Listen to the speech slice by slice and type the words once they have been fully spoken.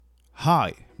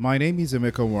Hi, my name is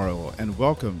Emeka Warrell and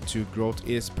welcome to Growth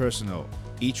is Personal.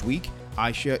 Each week,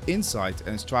 I share insights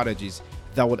and strategies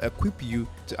that will equip you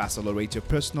to accelerate your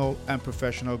personal and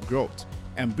professional growth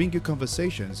and bring you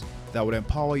conversations that will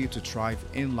empower you to thrive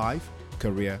in life,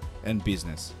 career, and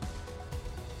business.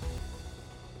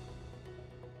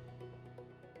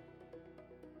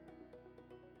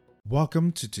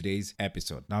 Welcome to today's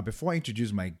episode. Now, before I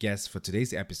introduce my guest for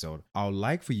today's episode, I would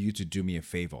like for you to do me a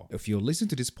favor. If you're listening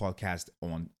to this podcast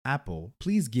on Apple,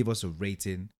 please give us a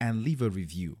rating and leave a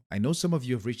review. I know some of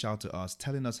you have reached out to us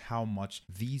telling us how much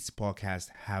these podcasts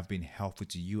have been helpful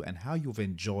to you and how you've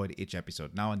enjoyed each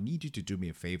episode. Now, I need you to do me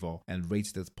a favor and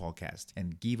rate this podcast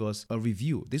and give us a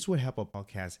review. This will help our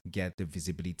podcast get the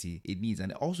visibility it needs.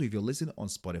 And also, if you're listening on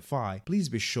Spotify, please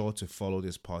be sure to follow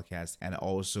this podcast and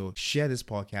also share this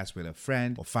podcast with a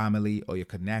friend or family or your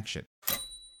connection.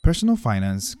 Personal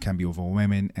finance can be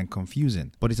overwhelming and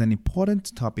confusing, but it's an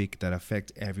important topic that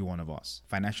affects every one of us.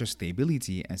 Financial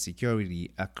stability and security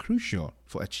are crucial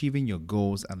for achieving your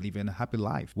goals and living a happy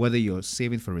life. Whether you're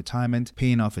saving for retirement,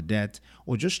 paying off a debt,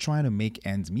 or just trying to make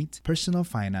ends meet, personal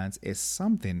finance is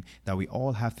something that we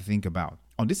all have to think about.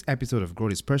 On this episode of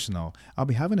Growth is Personal, I'll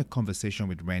be having a conversation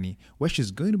with Reni where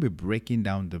she's going to be breaking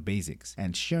down the basics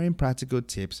and sharing practical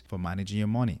tips for managing your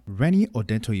money. Reni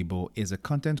Odetoyinbo is a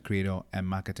content creator and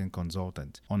marketing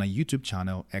consultant. On her YouTube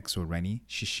channel, Reni,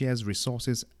 she shares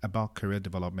resources about career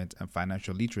development and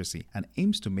financial literacy and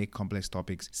aims to make complex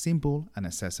topics simple and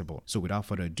accessible. So without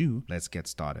further ado, let's get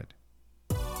started.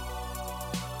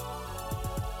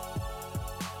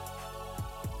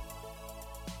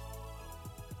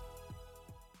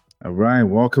 All right,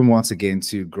 welcome once again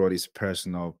to Growth is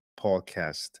Personal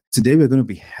podcast. Today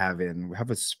we have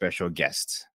a special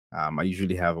guest. I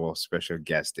usually have a special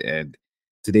guest, and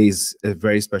today is a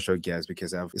very special guest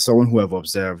because I've someone who I've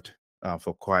observed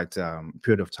for quite a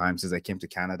period of time since I came to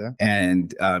Canada,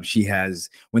 and she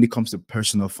has, when it comes to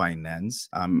personal finance,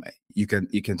 you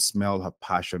can smell her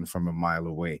passion from a mile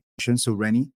away. So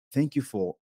Reni, thank you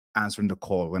for answering the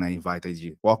call when I invited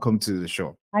you. Welcome to the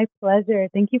show. My pleasure.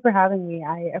 Thank you for having me.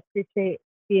 I appreciate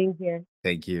being here.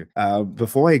 Thank you.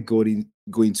 Before I go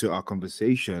into our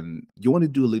conversation, you want to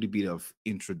do a little bit of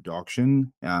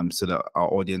introduction, so that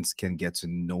our audience can get to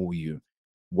know you,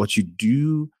 what you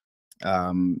do.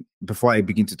 Before I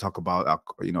begin to talk about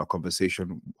our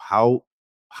conversation, how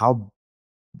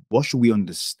what should we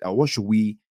understand? What should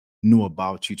we know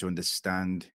about you to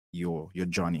understand your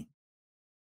journey?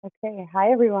 Okay.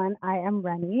 Hi, everyone. I am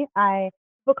Reni.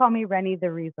 People call me Reni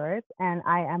the Resource, and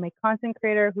I am a content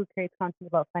creator who creates content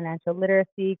about financial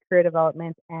literacy, career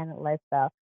development, and lifestyle.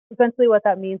 Essentially, what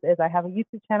that means is I have a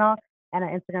YouTube channel and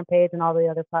an Instagram page and all the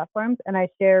other platforms, and I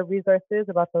share resources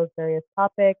about those various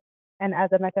topics. And as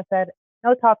Emeka said,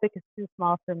 no topic is too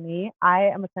small for me. I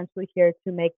am essentially here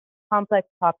to make complex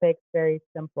topics very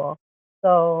simple.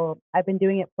 So I've been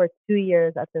doing it for 2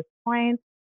 years at this point,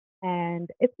 and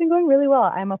it's been going really well.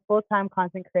 I'm a full-time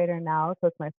content creator now, so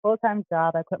it's my full-time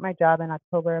job. I quit my job in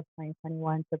October of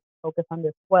 2021 to focus on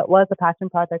this. What was a passion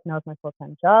project now is my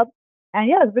full-time job. And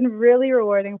yeah, it's been really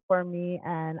rewarding for me,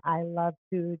 and I love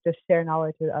to just share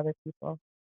knowledge with other people.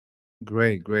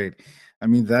 Great, great. I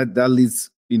mean that leads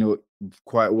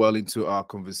quite well into our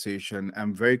conversation.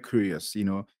 I'm very curious.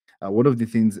 One of the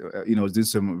things do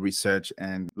some research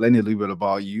and learn a little bit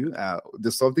about you.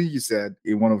 There's something you said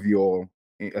in one of your,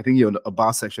 I think your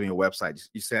about section on your website.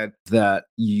 You said that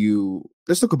you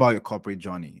let's talk about your corporate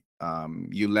journey.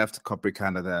 You left corporate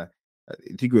Canada. I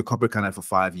think you were corporate Canada for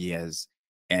 5 years,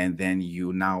 and then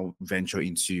you now venture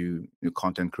into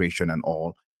content creation and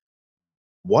all.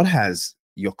 What has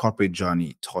your corporate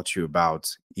journey taught you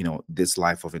about this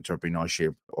life of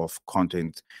entrepreneurship, of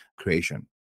content creation?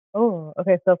 Oh,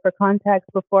 okay. So for context,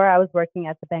 before I was working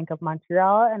at the Bank of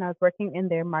Montreal and I was working in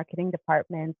their marketing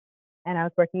department and I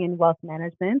was working in wealth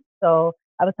management. So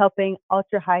I was helping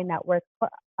ultra high net worth.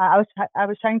 I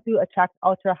was trying to attract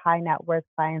ultra high net worth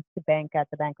clients to bank at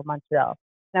the Bank of Montreal.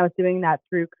 And I was doing that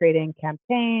through creating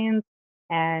campaigns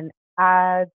and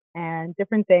ads and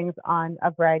different things on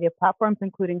a variety of platforms,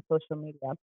 including social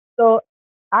media. So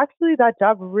actually, that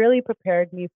job really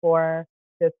prepared me for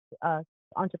this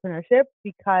entrepreneurship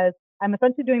because I'm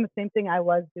essentially doing the same thing I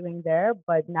was doing there,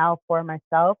 but now for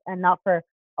myself and not for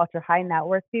ultra high net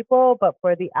worth people, but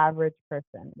for the average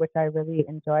person, which I really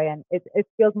enjoy. And it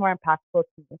feels more impactful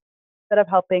to me. Instead of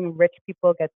helping rich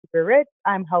people get super rich,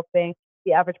 I'm helping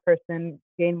the average person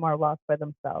gain more wealth for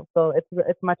themselves. So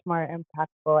it's much more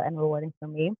impactful and rewarding for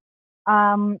me.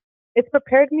 Um, it's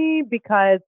prepared me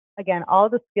because again, all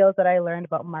the skills that I learned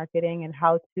about marketing and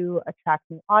how to attract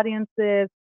new audiences,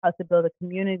 how to build a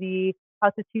community, how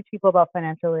to teach people about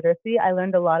financial literacy. I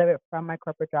learned a lot of it from my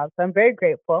corporate job. So I'm very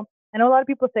grateful. I know a lot of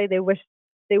people say they wish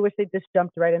they just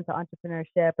jumped right into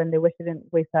entrepreneurship and they wish they didn't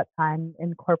waste that time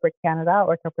in corporate Canada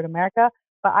or corporate America.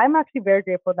 But I'm actually very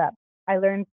grateful that I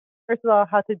learned, first of all,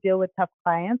 how to deal with tough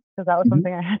clients because that was Mhm.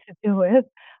 something I had to deal with.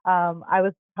 I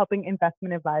was helping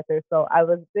investment advisors, so I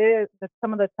was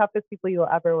some of the toughest people you'll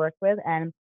ever work with.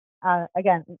 And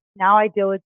again, now I deal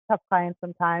with tough clients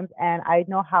sometimes, and I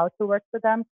know how to work with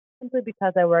them simply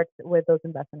because I worked with those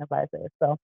investment advisors.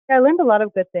 So yeah, I learned a lot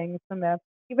of good things from them.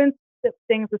 Even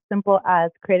things as simple as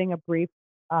creating a brief.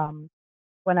 Um,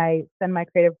 when I send my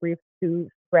creative briefs to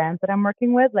brands that I'm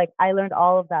working with, like I learned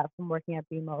all of that from working at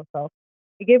BMO. So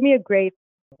it gave me a great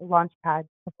launch pad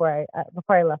before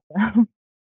I left them.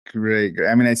 Great, great.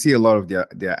 I mean, I see a lot of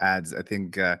their ads. I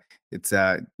think it's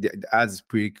the ads is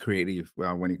pretty creative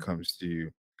when it comes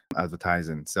to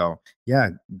advertising. So yeah,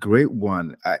 great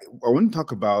one. I want to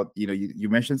talk about, you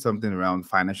mentioned something around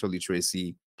financial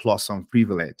literacy plus some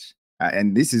privilege.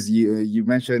 And this is you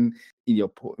mentioned in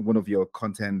one of your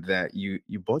content that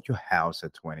you bought your house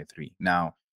at 23.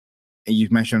 Now, and you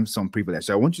mentioned some privilege.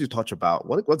 So I want you to touch about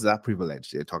what's that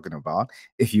privilege you're talking about,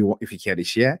 if you care to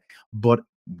share. But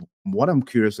what I'm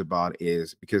curious about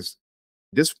is because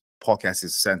this podcast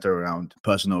is centered around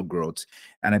personal growth,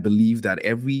 and I believe that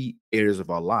every areas of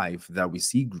our life that we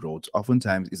see growth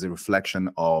oftentimes is a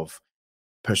reflection of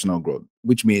personal growth,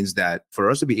 which means that for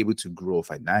us to be able to grow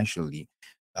financially,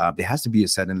 there has to be a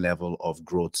certain level of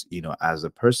growth, as a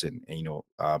person,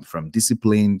 and, from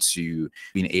discipline to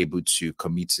being able to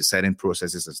commit to certain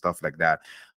processes and stuff like that.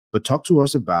 But talk to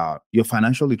us about your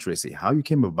financial literacy, how you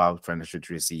came about financial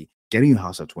literacy, getting your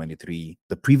house at 23,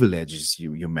 the privileges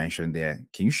you mentioned there.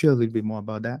 Can you share a little bit more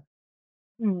about that?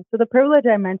 So the privilege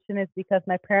I mentioned is because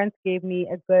my parents gave me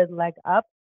a good leg up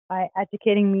by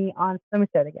educating me on. Let me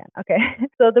start again. Okay.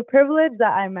 So the privilege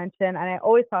that I mentioned, and I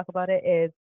always talk about it,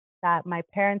 is that my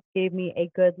parents gave me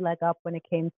a good leg up when it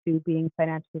came to being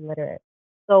financially literate.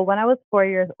 So when I was 4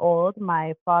 years old,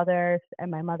 my father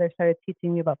and my mother started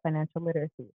teaching me about financial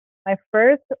literacy. My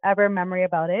first ever memory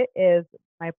about it is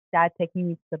my dad taking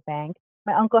me to the bank.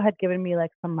 My uncle had given me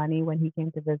like some money when he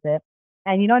came to visit.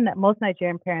 And most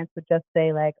Nigerian parents would just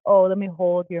say like, "Oh, let me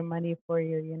hold your money for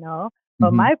you." But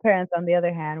Hmm. my parents, on the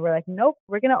other hand, were like, "Nope,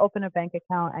 we're gonna open a bank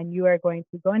account, and you are going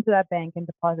to go into that bank and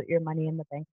deposit your money in the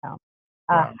bank account,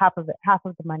 Wow. half of it, half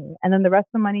of the money, and then the rest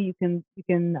of the money you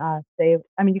can save.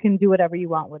 I mean, you can do whatever you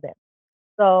want with it."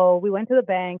 So we went to the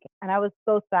bank and I was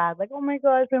so sad, like, oh my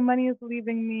gosh, my money is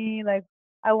leaving me. Like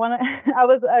I wanna I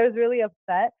was really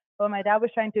upset. But my dad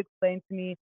was trying to explain to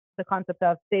me the concept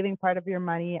of saving part of your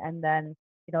money and then,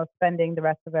 spending the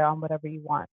rest of it on whatever you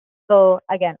want. So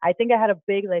again, I think I had a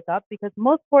big leg up because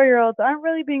most 4 year olds aren't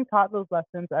really being taught those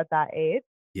lessons at that age.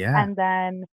 Yeah. And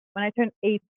then when I turned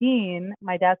 18,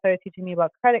 my dad started teaching me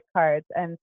about credit cards.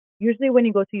 And usually when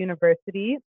you go to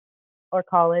university, or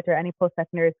college or any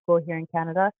post-secondary school here in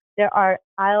Canada, there are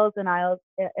aisles and aisles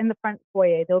in the front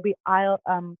foyer. There'll be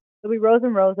rows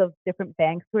and rows of different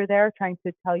banks who are there trying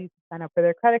to tell you to sign up for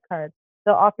their credit card.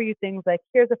 They'll offer you things like,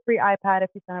 here's a free iPad if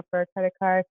you sign up for a credit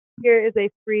card. Here is a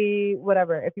free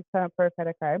whatever if you sign up for a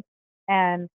credit card.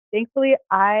 And thankfully,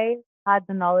 I had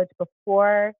the knowledge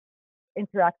before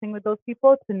interacting with those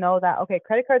people to know that okay,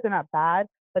 credit cards are not bad,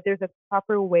 but there's a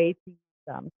proper way to use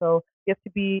them. So you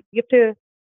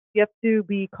have to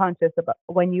be conscious about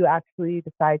when you actually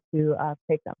decide to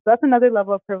take them. So that's another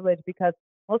level of privilege because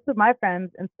most of my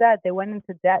friends instead they went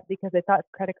into debt because they thought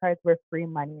credit cards were free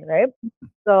money, right?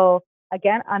 So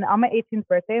again, on my 18th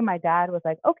birthday, my dad was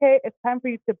like, "Okay, it's time for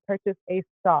you to purchase a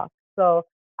stock." So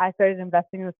I started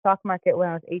investing in the stock market when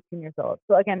I was 18 years old.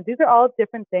 So again, these are all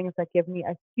different things that give me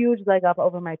a huge leg up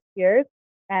over my peers,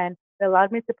 and it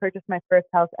allowed me to purchase my first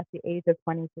house at the age of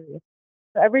 23.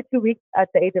 So every 2 weeks at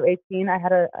the age of 18, I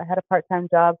had a part-time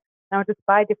job. And I would just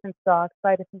buy different stocks,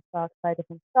 buy different stocks, buy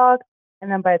different stocks. And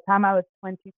then by the time I was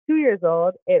 22 years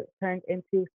old, it turned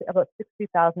into about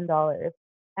 $60,000.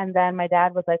 And then my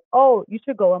dad was like, "Oh, you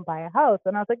should go and buy a house."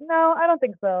 And I was like, "No, I don't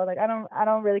think so. Like, I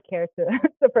don't really care to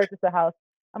to purchase a house."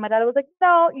 And my dad was like,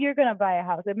 "No, you're gonna buy a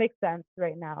house. It makes sense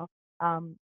right now.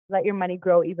 Um, let your money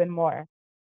grow even more."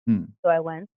 Hmm. So I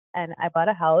went and I bought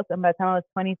a house. And by the time I was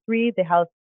 23, the house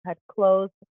had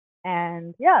closed.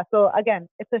 And yeah, so again,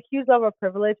 it's a huge level of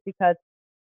privilege because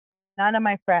none of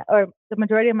my friends, or the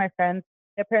majority of my friends,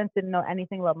 their parents didn't know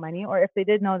anything about money, or if they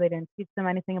did know, they didn't teach them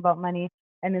anything about money.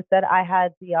 And instead, I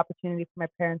had the opportunity for my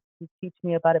parents to teach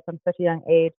me about it from such a young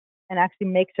age and actually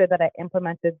make sure that I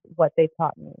implemented what they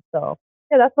taught me. So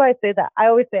yeah, that's why I say that. I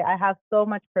always say I have so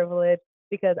much privilege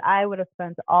because I would have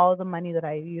spent all the money that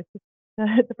I used to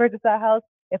to purchase that house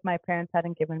if my parents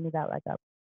hadn't given me that leg up.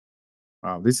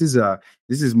 Wow, this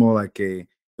is more like a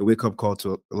wake up call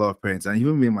to a lot of parents, and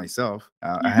even me myself.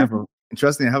 I have a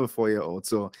interesting. I have a 4 year old,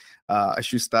 so I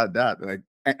should start that. Like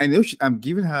I know I'm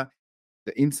giving her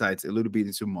the insights a little bit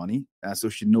into money, so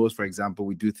she knows. For example,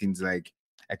 we do things like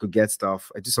I could get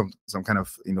stuff. I do some kind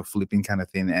of flipping kind of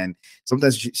thing, and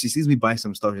sometimes she sees me buy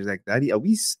some stuff. She's like, "Daddy, are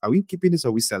we keeping this? Or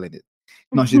are we selling it?"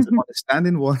 No, she's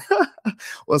understanding what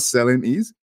what selling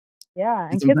is, Yeah,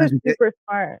 and and kids are sometimes we get super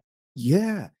smart.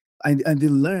 yeah, and they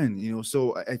learn,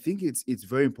 So I think it's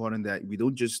very important that we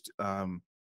don't just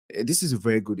this is a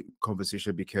very good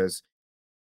conversation because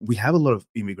we have a lot of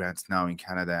immigrants now in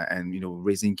Canada and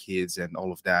raising kids and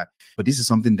all of that. But this is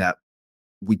something that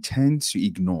we tend to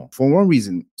ignore for one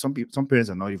reason. Some parents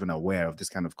are not even aware of this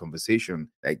kind of conversation.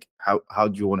 Like how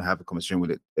do you want to have a conversation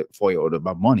with a 4 year old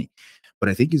about money? But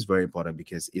I think it's very important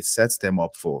because it sets them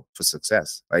up for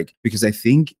success. Like because I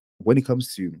think when it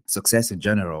comes to success in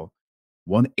general,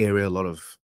 one area a lot of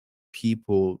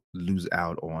people lose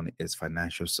out on is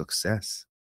financial success,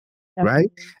 right?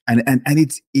 Definitely.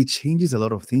 And it changes a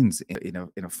lot of things in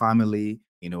a family,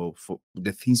 for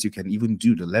the things you can even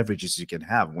do, the leverages you can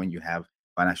have when you have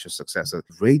financial success. So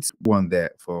great one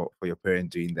there for your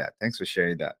parent doing that. Thanks for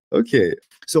sharing that. Okay.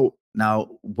 So now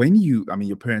when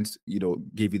your parents,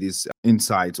 gave you this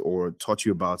insight or taught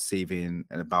you about saving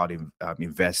and about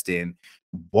investing,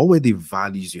 what were the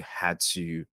values you had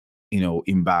to,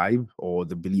 imbibe or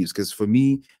the beliefs? Because for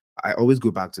me, I always go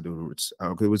back to the roots. I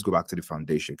always go back to the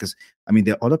foundation because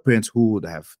there are other parents who would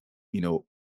have, you know,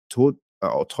 taught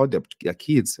or taught their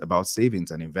kids about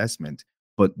savings and investment,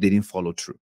 but they didn't follow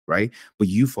through, right? But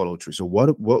you follow through. So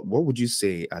what would you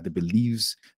say are the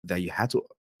beliefs that you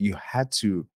had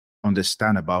to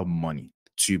understand about money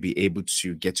to be able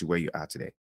to get to where you are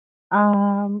today?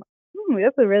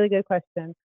 That's a really good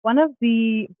question. One of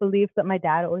the beliefs that my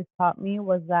dad always taught me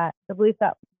was that the belief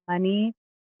that money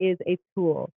is a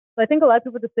tool. So I think a lot of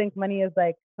people just think money is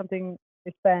like something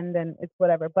to spend and it's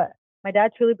whatever. But my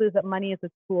dad truly believes that money is a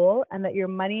tool and that your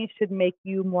money should make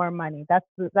you more money. That's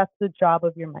the job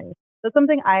of your money. So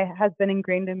something I has been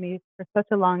ingrained in me for such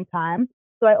a long time.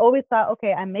 So I always thought,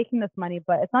 okay, I'm making this money,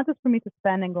 but it's not just for me to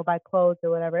spend and go buy clothes or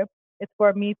whatever. It's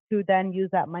for me to then use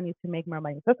that money to make more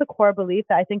money. So that's a core belief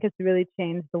that I think has really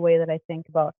changed the way that I think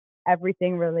about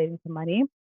everything relating to money.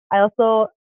 I also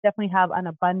definitely have an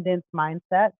abundance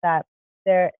mindset that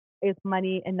there is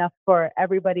money enough for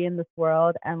everybody in this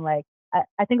world. And like,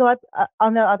 I think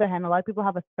on the other hand, a lot of people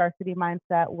have a scarcity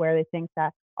mindset where they think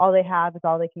that all they have is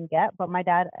all they can get. But my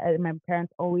dad and my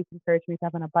parents always encouraged me to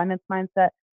have an abundance mindset.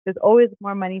 There's always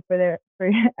more money for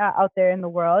out there in the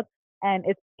world and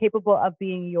it's capable of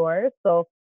being yours. So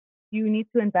you need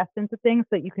to invest into things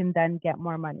so that you can then get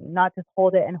more money, not just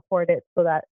hold it and hoard it so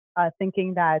that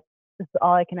thinking that this is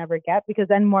all I can ever get, because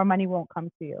then more money won't come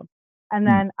to you. And Hmm,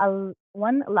 then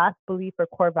one last belief or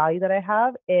core value that I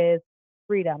have is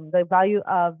freedom, the value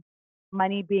of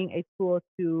money being a tool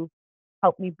to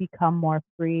help me become more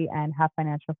free and have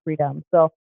financial freedom. So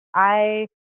I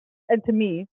and to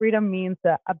me, freedom means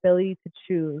the ability to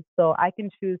choose. So I can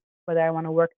choose whether I want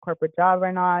to work a corporate job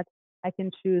or not. I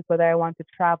can choose whether I want to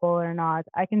travel or not.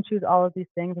 I can choose all of these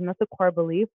things, and that's a core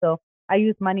belief. So I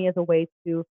use money as a way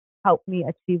to help me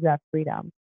achieve that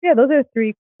freedom. Yeah, those are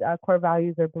three core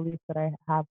values or beliefs that I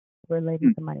have relating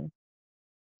hmm, to money.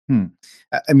 hmm.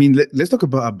 Let's talk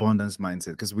about abundance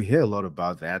mindset because we hear a lot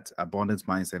about that abundance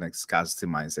mindset and scarcity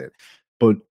mindset.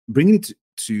 But bringing it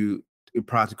to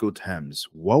practical terms,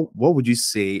 what would you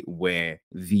say were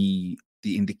the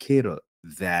indicator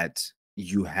that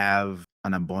you have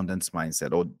an abundance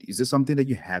mindset, or is this something that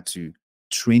you had to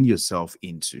train yourself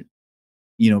into?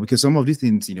 Because some of these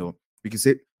things, we can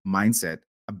say mindset,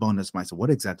 abundance mindset. What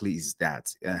exactly is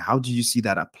that, and how do you see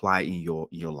that apply in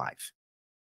your life?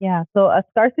 Yeah, so a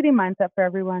scarcity mindset for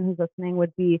everyone who's listening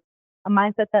would be a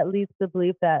mindset that leads to the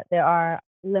belief that there are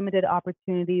limited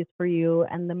opportunities for you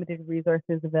and limited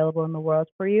resources available in the world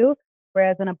for you.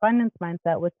 Whereas an abundance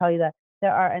mindset would tell you that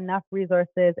there are enough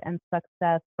resources and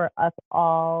success for us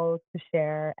all to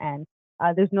share, and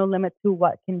there's no limit to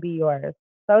what can be yours.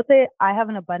 So I would say I have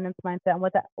an abundance mindset, and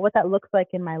what that looks like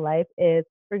in my life is,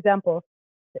 for example,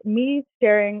 me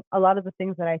sharing a lot of the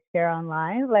things that I share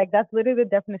online, like that's literally the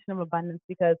definition of abundance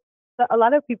because a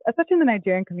lot of people, especially in the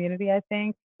Nigerian community, I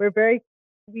think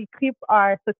we keep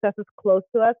our successes close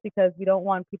to us because we don't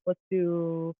want people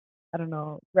to, I don't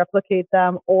know, replicate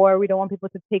them or we don't want people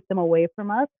to take them away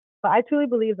from us. But I truly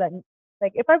believe that,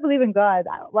 like, if I believe in God,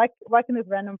 why can this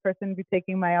random person be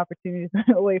taking my opportunities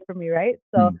away from me, right?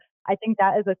 So Hmm. I think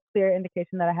that is a clear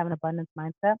indication that I have an abundance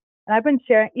mindset. And I've been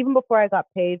sharing even before I got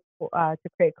paid to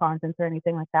create content or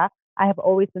anything like that. I have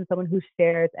always been someone who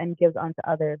shares and gives on to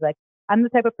others. Like I'm the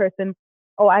type of person,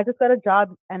 oh, I just got a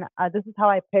job and this is how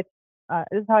I pitch.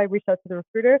 This is how I reached out to the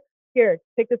recruiter. Here,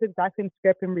 take this exact same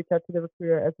script and reach out to the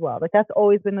recruiter as well. Like that's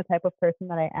always been the type of person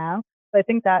that I am. So I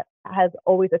think that has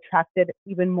always attracted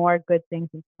even more good things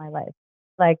into my life.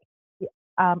 Like,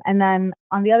 and then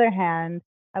on the other hand,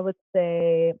 I would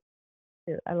say,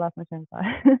 I lost my train of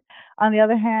thought. On the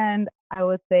other hand, I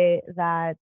would say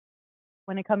that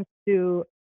when it comes to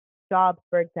jobs,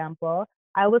 for example,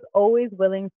 I was always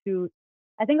willing to.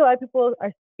 I think a lot of people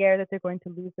are scared that they're going to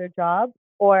lose their job,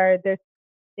 or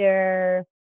they're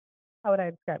how would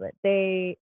I describe it?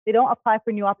 They don't apply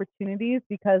for new opportunities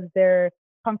because they're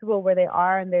comfortable where they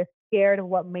are and they're scared of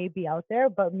what may be out there.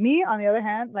 But me, on the other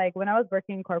hand, like when I was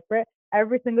working in corporate,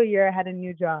 every single year I had a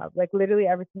new job, like literally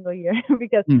every single year,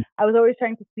 because Mm. I was always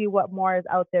trying to see what more is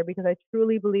out there because I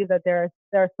truly believe that there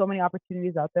are so many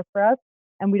opportunities out there for us,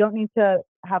 and we don't need to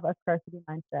have a scarcity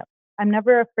mindset. I'm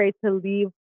never afraid to leave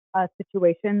a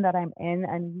situation that I'm in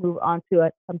and move on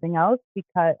to something else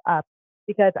because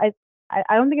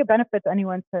I don't think it benefits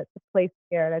anyone to play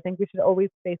scared. I think we should always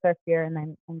face our fear and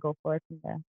then and go forward from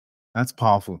there. That's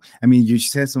powerful. I mean, you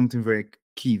said something very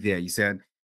key there. You said,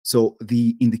 so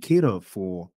the indicator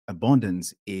for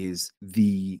abundance is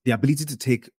the ability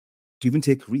to even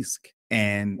take risk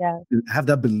and Yeah, have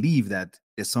that belief that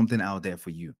there's something out there for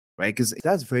you, right? Because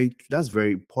that's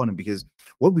very important because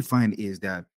what we find is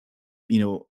that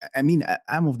I mean,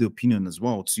 I'm of the opinion as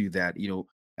well too that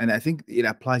and I think it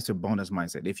applies to abundance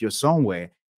mindset. If you're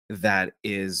somewhere that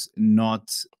is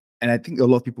not, and I think a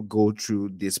lot of people go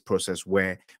through this process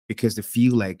where because they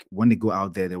feel like when they go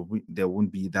out there, there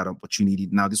won't be that opportunity.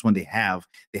 Now, this one they have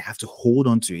to hold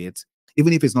on to it,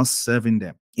 even if it's not serving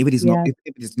them, if it is not, yeah, if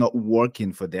it is not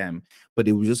working for them, but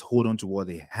they will just hold on to what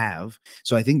they have.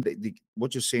 So I think that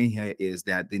what you're saying here is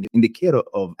that the indicator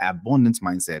of abundance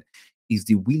mindset is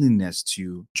the willingness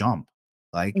to jump,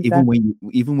 like exactly.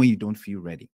 even when you don't feel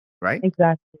ready, right?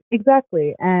 Exactly.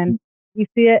 Exactly. And you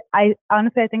see it, I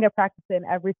honestly I think I practice it in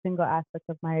every single aspect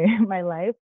of my my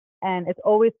life. And it's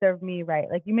always served me right.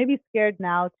 Like you may be scared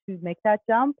now to make that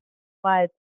jump, but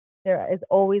there is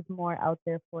always more out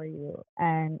there for you.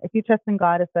 And if you trust in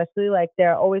God, especially, like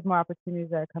there are always more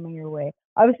opportunities that are coming your way.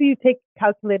 Obviously, you take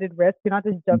calculated risks. You're not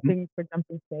just Mhm. jumping for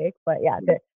jumping's sake. But yeah,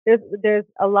 there's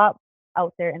a lot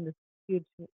out there in this huge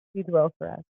huge world for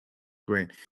us.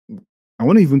 Great. I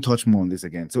want to even touch more on this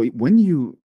again. So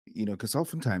when because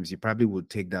oftentimes you probably would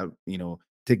take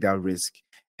that risk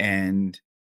and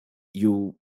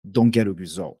you don't get a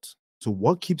result. So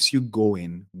what keeps you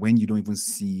going when you don't even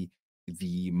see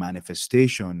the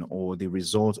manifestation or the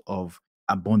result of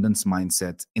abundance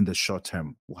mindset in the short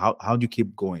term? How do you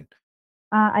keep going?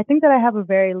 I think that I have a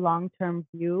very long-term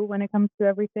view when it comes to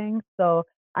everything. So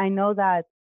I know that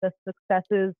the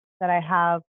successes that I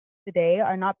have today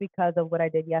are not because of what I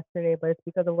did yesterday, but it's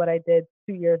because of what I did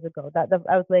 2 years ago.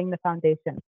 I was laying the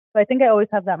foundation. So I think I always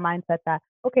have that mindset that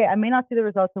okay, I may not see the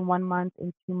results in 1 month,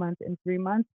 in 2 months, in 3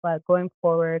 months, but going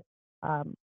forward,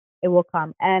 um, it will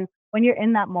come. And when you're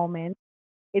in that moment,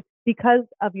 it's because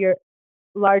of your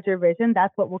larger vision,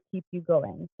 that's what will keep you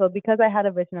going. So because I had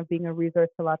a vision of being a resource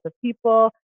to lots of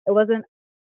people, it wasn't,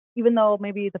 even though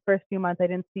maybe the first few months I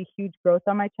didn't see huge growth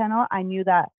on my channel, I knew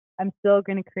that I'm still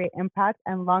going to create impact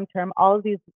and long term. All of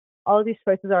these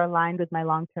choices are aligned with my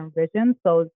long term vision.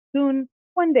 So soon,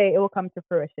 one day, it will come to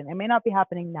fruition. It may not be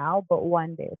happening now, but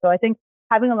one day. So I think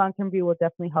having a long term view will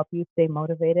definitely help you stay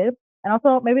motivated, and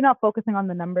also maybe not focusing on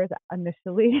the numbers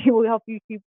initially will help you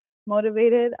keep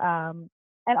motivated.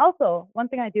 And also, one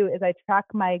thing I do is I track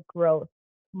my growth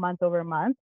month over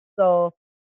month. So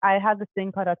I have this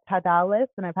thing called a Tada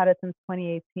list, and I've had it since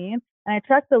 2018. And I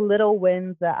track the little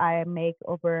wins that I make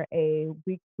over a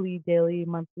weekly, daily,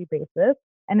 monthly basis.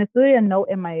 And it's really a note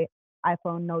in my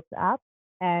iPhone Notes app.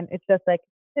 And it's just like,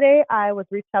 today I was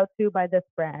reached out to by this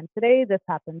brand. Today this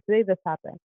happened. Today this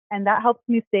happened. And that helps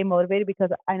me stay motivated because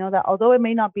I know that although it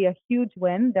may not be a huge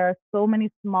win, there are so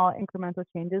many small incremental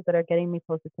changes that are getting me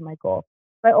closer to my goal.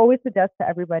 So I always suggest to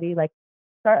everybody, like,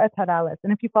 start a Tada list.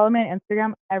 And if you follow me on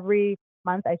Instagram, every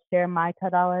month I share my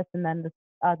Tada list and then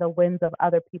the wins of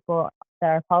other people that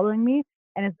are following me.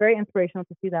 And it's very inspirational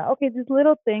to see that, okay, these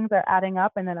little things are adding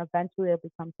up and then eventually it'll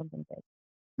become something big.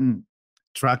 Mm.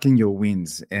 Tracking your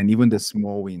wins and even the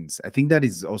small wins. I think that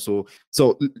is also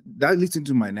so that leads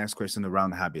into my next question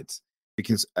around habits.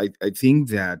 Because I think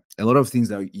that a lot of things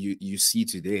that you see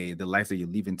today, the life that you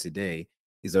live in today,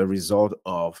 is a result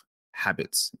of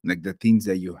habits, like the things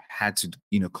that you had to,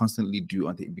 constantly do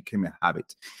until it became a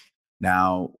habit.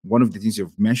 Now, one of the things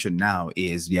you've mentioned now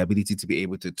is the ability to be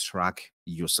able to track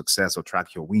your success or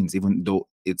track your wins, even though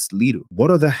it's little. What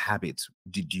other habits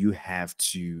did you have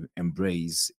to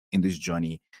embrace in this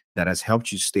journey that has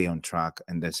helped you stay on track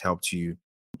and that's helped you,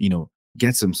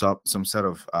 get some sort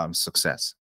of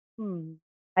success? Hmm.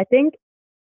 I think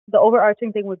the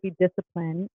overarching thing would be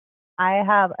discipline. I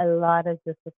have a lot of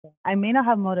discipline. I may not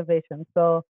have motivation.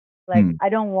 So like Hmm.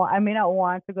 I may not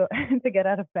want to go to get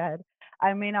out of bed.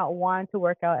 I may not want to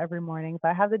work out every morning, but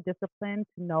I have the discipline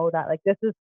to know that like this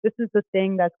is the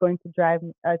thing that's going to drive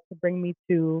to bring me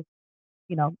to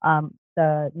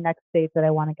the next stage that I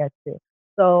want to get to.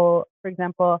 So, for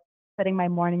example, setting my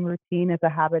morning routine is a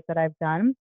habit that I've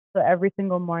done. So every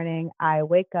single morning, I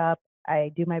wake up,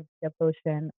 I do my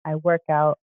devotion, I work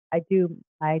out, I do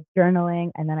my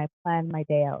journaling, and then I plan my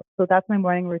day out. So that's my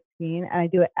morning routine, and I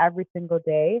do it every single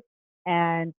day.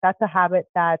 And that's a habit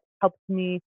that helps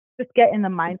me just get in the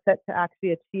mindset to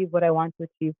actually achieve what I want to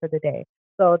achieve for the day.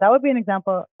 So that would be an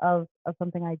example of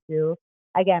something I do.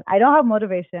 Again, I don't have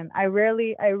motivation. I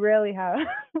rarely have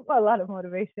a lot of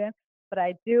motivation, but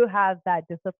I do have that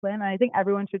discipline. And I think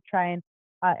everyone should try and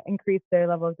increase their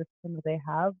level of discipline that they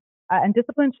have. And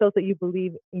discipline shows that you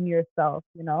believe in yourself.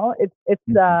 Mhm.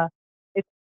 It's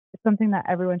it's something that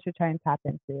everyone should try and tap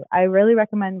into. I really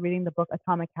recommend reading the book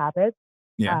Atomic Habits.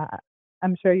 Yeah. Uh,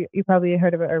 I'm sure you probably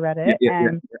heard of it or read Yeah. it. Yeah. Yeah.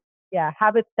 And yeah,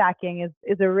 habit stacking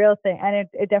is a real thing, and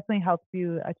it definitely helps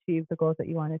you achieve the goals that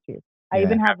you want to achieve. I Yeah.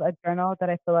 even have a journal that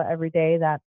I fill out every day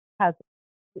that has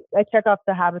I check off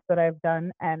the habits that I've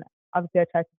done, and obviously I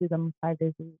try to do them 5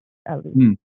 days a week at least.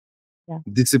 Hmm. Yeah,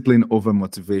 Discipline over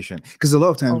motivation, because a lot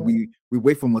of times always. we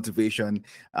wait for motivation,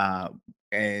 uh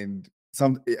and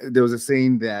there was a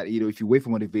saying that, if you wait for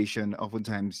motivation,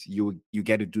 oftentimes you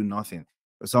get to do nothing,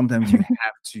 but sometimes you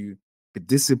have to be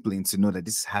disciplined to know that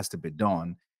this has to be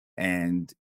done,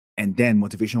 and then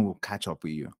motivation will catch up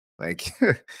with you, like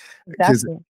because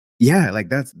Exactly. yeah, like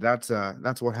that's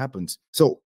what happens.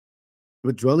 So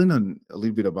we're dwelling on a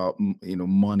little bit about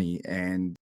money,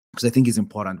 and because I think it's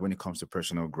important when it comes to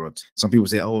personal growth. Some people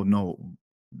say, "Oh no,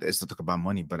 let's not talk about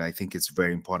money," but I think it's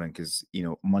very important because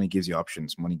money gives you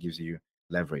options, money gives you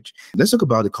leverage. Let's talk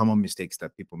about the common mistakes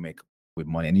that people make with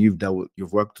money. And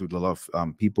you've worked with a lot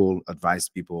of people,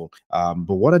 advised people.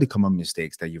 But what are the common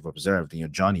mistakes that you've observed in your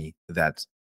journey that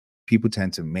people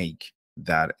tend to make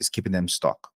that is keeping them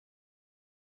stuck?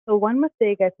 So one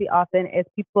mistake I see often is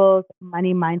people's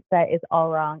money mindset is all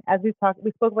wrong. As we spoke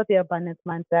about the abundance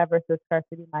mindset versus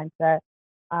scarcity mindset.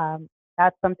 Um,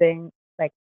 that's something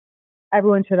like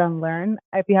everyone should unlearn.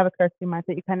 If you have a scarcity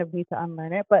mindset, you kind of need to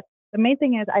unlearn it. But the main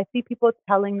thing is, I see people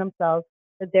telling themselves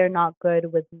that they're not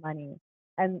good with money,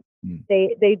 and Mm,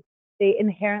 they they they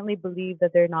inherently believe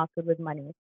that they're not good with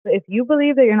money. So if you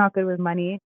believe that you're not good with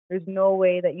money, there's no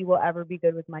way that you will ever be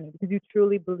good with money because you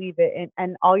truly believe it,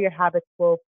 and all your habits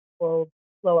will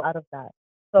flow out of that. mm,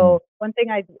 So one thing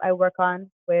I work on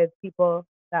with people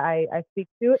that I speak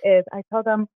to is I tell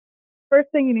them first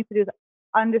thing you need to do is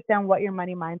understand what your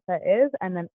money mindset is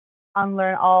and then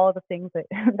unlearn all the things that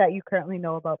that you currently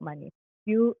know about money.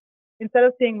 You instead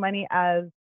of seeing money as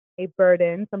a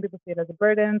burden, some people see it as a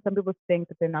burden, some people think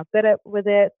that they're not good at with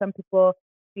it, some people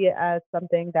see it as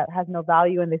something that has no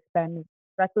value and they spend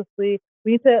recklessly.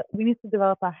 We need to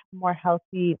develop a more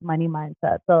healthy money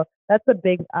mindset. So that's a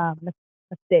big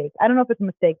mistake. I don't know if it's a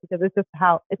mistake because it's just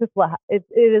it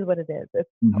is what it is. It's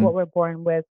mhm, what we're born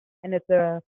with, and it's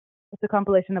a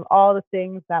compilation of all the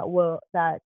things that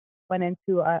went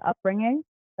into our upbringing.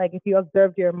 Like if you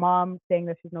observed your mom saying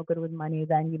that she's no good with money,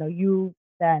 then you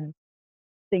then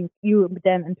you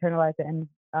then internalize it and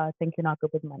think you're not good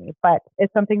with money. But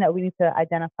it's something that we need to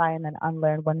identify and then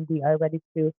unlearn when we are ready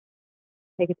to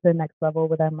take it to the next level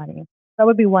with our money. That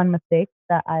would be one mistake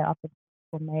that I often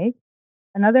see people make.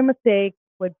 Another mistake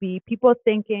would be people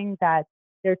thinking that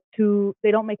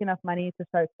they don't make enough money to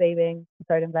start saving, to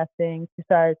start investing, to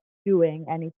start doing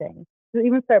anything, to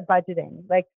even start budgeting.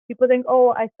 Like people think,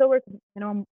 oh, I still work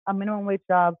a minimum wage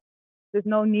job. There's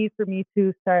no need for me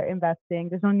to start investing.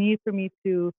 There's no need for me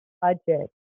to budget.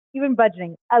 Even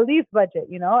budgeting, at least budget,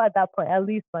 at that point, at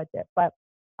least budget. But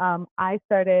I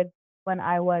started when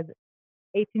I was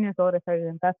 18 years old. I started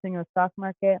investing in the stock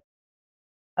market.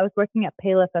 I was working at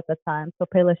Payless at the time. So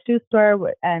Payless shoe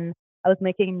store, and I was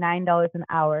making $9 an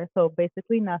hour. So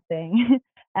basically nothing.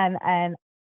 and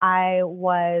I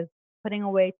was putting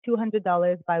away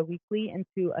 $200 biweekly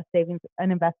into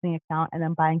an investing account, and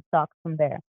then buying stocks from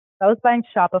there. So I was buying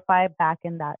Shopify back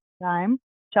in that time.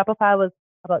 Shopify was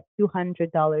about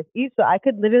 $200 each. So I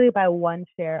could literally buy one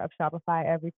share of Shopify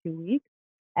every 2 weeks.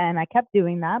 And I kept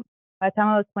doing that. By the time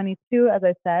I was 22, as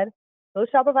I said, Those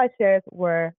Shopify shares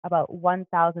were about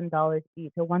 $1,000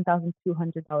 each or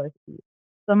 $1,200 each.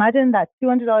 So imagine that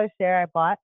 $200 share I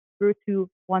bought grew to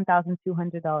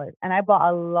 $1,200. And I bought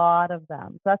a lot of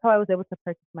them. So that's how I was able to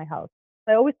purchase my house.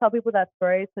 So I always tell people that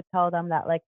story to tell them that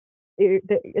like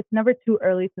it's never too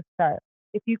early to start.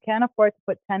 If you can afford to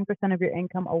put 10% of your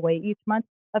income away each month,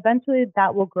 eventually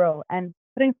that will grow. And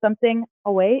putting something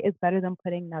away is better than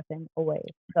putting nothing away.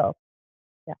 So,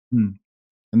 yeah.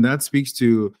 And that speaks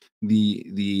to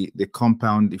the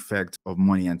compound effect of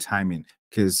money and timing,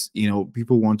 because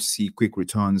people want to see quick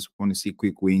returns, want to see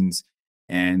quick wins,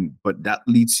 and but that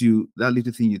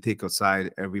little thing you take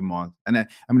aside every month. And I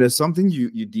mean, there's something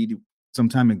you did some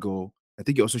time ago. I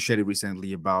think you also shared it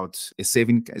recently about a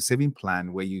saving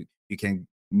plan where you can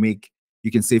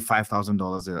save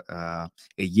 $5,000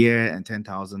 a year and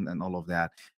 10,000 and all of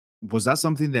that. Was that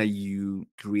something that you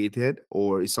created,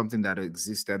 or is something that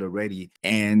existed already?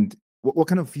 And what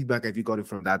kind of feedback have you gotten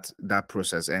from that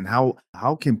process? And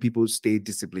how can people stay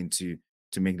disciplined to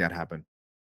make that happen?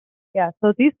 Yeah,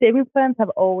 so these savings plans have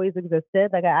always existed.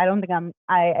 Like I don't think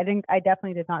I think I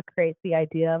definitely did not create the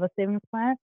idea of a savings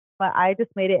plan, but I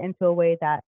just made it into a way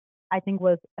that I think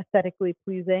was aesthetically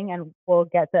pleasing and will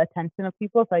get the attention of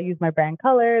people. So I used my brand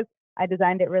colors. I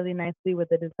designed it really nicely with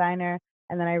the designer,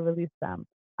 and then I released them.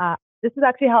 This is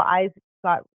actually how I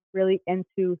got really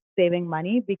into saving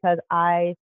money because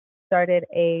started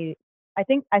a I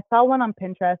think I saw one on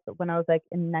Pinterest when I was like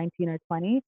in 19 or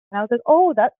 20. And I was like,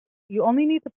 oh, that you only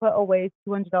need to put away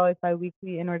 $200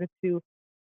 biweekly in order to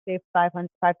save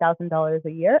 $5,000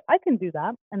 a year. I can do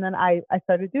that. And then I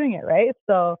started doing it, right?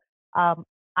 So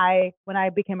when I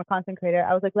became a content creator,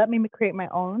 I was like, let me create my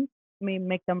own. Let me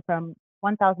make them from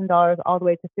 $1,000 all the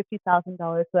way to $50,000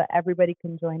 so that everybody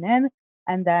can join in,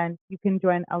 and then you can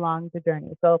join along the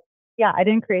journey. So yeah, I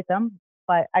didn't create them,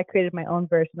 but I created my own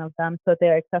version of them so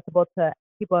they're accessible to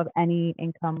people of any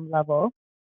income level.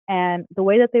 And the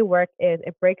way that they work is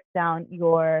it breaks down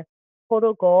your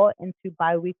total goal into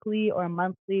biweekly or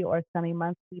monthly or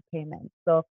semi-monthly payments.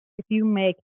 So if you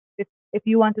make if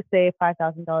you want to save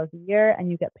 $5,000 a year and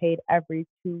you get paid every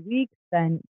 2 weeks,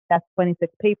 then that's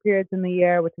 26 pay periods in the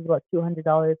year, which is about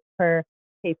 $200 per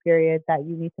pay period that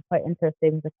you need to put into a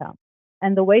savings account.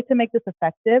 And the way to make this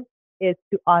effective is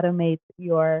to automate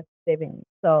your savings.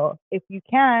 So if you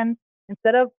can,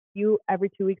 instead of you every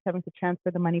 2 weeks having to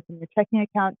transfer the money from your checking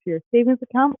account to your savings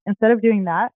account, instead of doing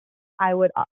that, I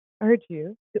would urge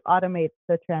you to automate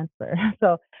the transfer.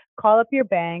 So call up your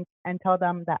bank and tell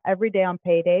them that every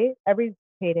payday,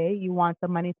 you want the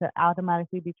money to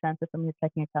automatically be transferred from your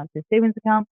checking account to your savings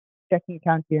account, checking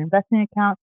account to your investing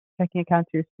account, checking account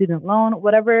to your student loan,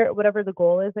 whatever the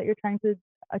goal is that you're trying to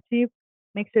achieve.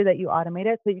 Make sure that you automate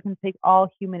it so you can take all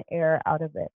human error out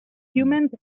of it. Mm.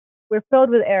 Humans, we're filled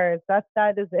with errors. That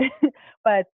is it.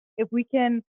 But if we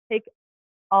can take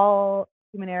all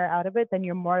human error out of it, then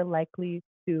you're more likely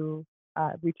to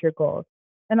reach your goals.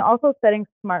 And also setting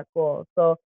smart goals.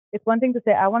 So it's one thing to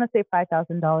say, I want to save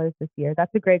 $5,000 this year.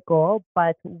 That's a great goal,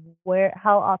 but what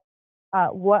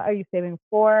are you saving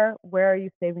for? Where are you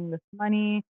saving this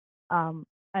money?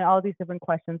 And all these different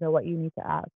questions are what you need to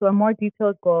ask. So a more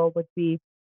detailed goal would be,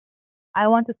 I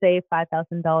want to save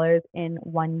 $5,000 in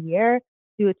 1 year.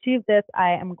 To achieve this,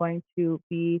 I am going to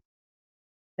be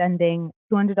sending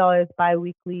 $200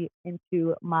 biweekly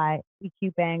into my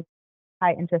EQ Bank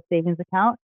high interest savings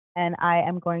account. And I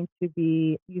am going to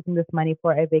be using this money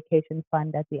for a vacation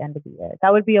fund at the end of the year.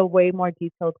 That would be a way more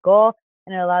detailed goal.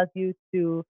 And it allows you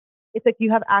it's like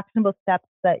you have actionable steps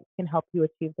that can help you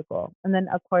achieve the goal. And then,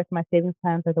 of course, my savings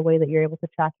plans are the way that you're able to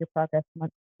track your progress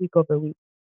week over week.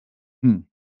 Hmm.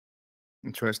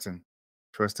 Interesting.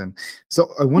 Interesting.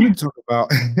 So I wanted to talk about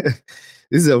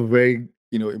this is a very,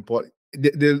 important.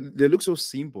 They look so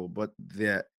simple, but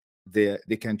they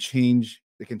can change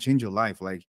your life.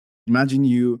 Like, imagine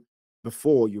you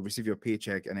before you receive your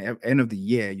paycheck and at the end of the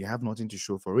year you have nothing to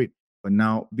show for it. But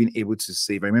now being able to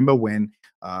save. I remember when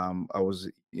I was,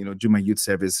 doing my youth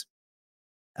service,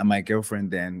 and my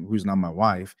girlfriend then, who's now my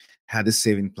wife, had a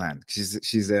saving plan. She's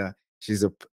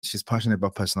passionate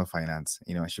about personal finance,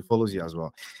 and she follows you as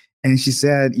well. And she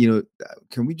said,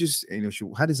 can we just, she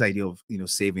had this idea of,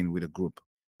 saving with a group,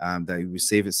 that we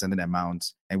save a certain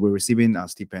amount, and we're receiving our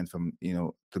stipend from,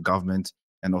 the government,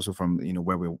 and also from,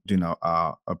 where we're doing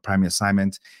our primary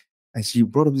assignment. And she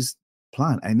brought up this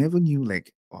plan. I never knew,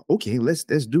 like, okay, let's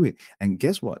do it. And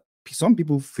guess what? Some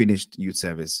people finished youth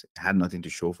service, had nothing to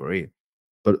show for it.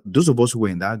 But those of us who were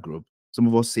in that group, some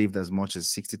of us saved as much as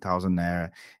 60,000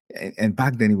 naira. And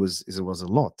back then it was a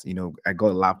lot. I got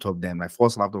a laptop then. My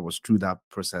first laptop was through that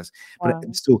process. But Wow.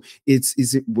 so it's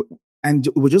is it and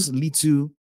it was just little.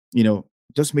 you know,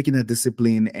 just making a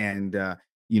discipline and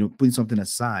putting something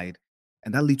aside,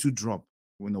 and that little drop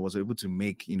when I was able to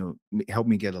make, help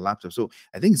me get a laptop. So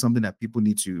I think it's something that people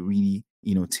need to really,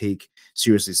 take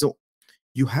seriously. So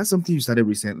you had something you started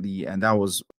recently, and that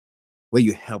was where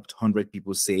you helped 100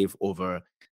 people save over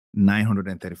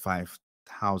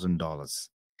 $935,000,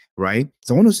 right?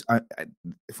 So I want to,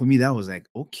 for me, that was like,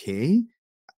 okay,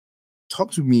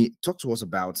 talk to us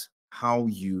about how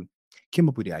you came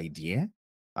up with the idea.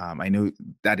 I know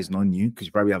that is not new because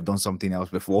you probably have done something else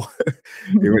before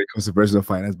when it comes to personal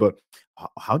finance. But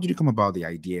how did you come about the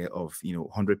idea of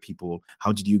 100 people?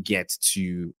 How did you get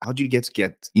to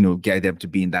get them to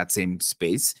be in that same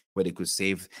space where they could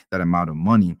save that amount of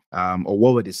money? Or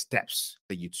what were the steps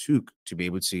that you took to be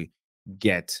able to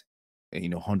get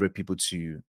 100 people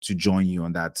to join you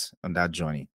on that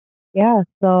journey? Yeah,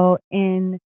 so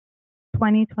in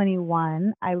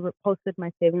 2021, I posted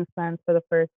my savings plans for the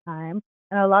first time,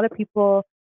 and a lot of people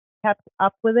kept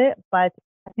up with it. But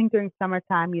I think during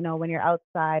summertime, when you're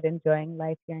outside enjoying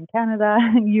life here in Canada,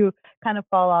 you kind of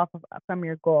fall off from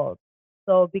your goals.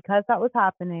 So because that was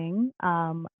happening,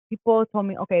 people told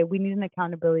me, okay, we need an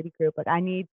accountability group. Like I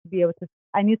need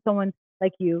someone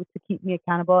like you to keep me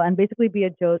accountable and basically be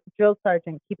a drill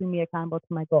sergeant, keeping me accountable to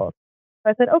my goals. So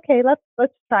I said, okay, let's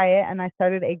try it, and I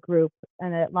started a group,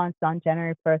 and it launched on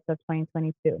January 1st of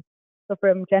 2022. So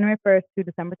from January 1st to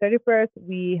December 31st,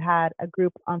 we had a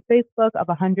group on Facebook of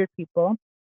 100 people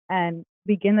and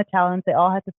begin the challenge. They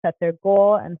all had to set their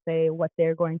goal and say what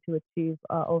they're going to achieve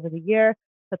over the year,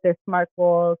 set their SMART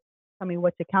goals, tell me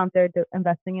which account they're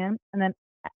investing in, and then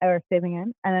or saving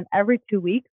in. And then every 2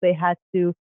 weeks, they had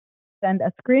to send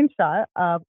a screenshot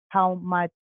of how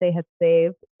much they had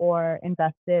saved or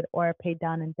invested or paid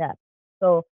down in debt.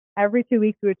 So every 2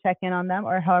 weeks we would check in on them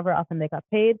or however often they got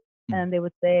paid. And they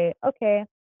would say, okay,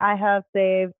 I have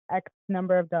saved X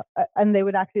number of and they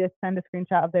would actually send a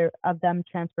screenshot of them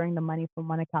transferring the money from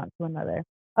one account to another.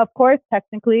 Of course,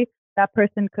 technically that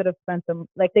person could have spent some,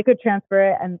 like they could transfer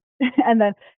it and and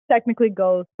then technically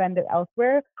go spend it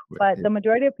elsewhere. But Right. the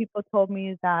majority of people told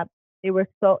me that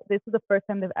this is the first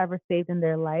time they've ever saved in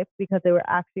their life because they were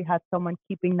actually had someone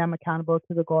keeping them accountable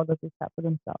to the goal that they set for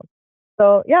themselves.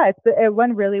 So yeah, it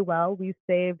went really well. We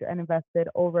saved and invested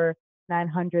over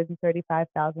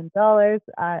 $935,000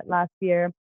 last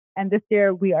year. And this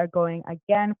year we are going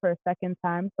again for a second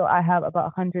time. So I have about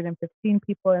 115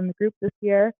 people in the group this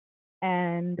year.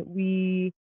 And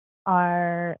we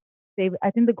are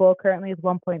I think the goal currently is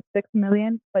 1.6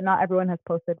 million, but not everyone has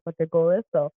posted what their goal is.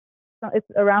 So it's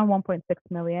around 1.6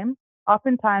 million.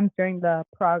 Oftentimes during the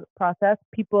process,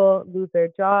 people lose their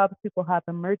jobs, people have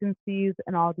emergencies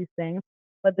and all these things.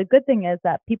 But the good thing is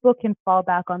that people can fall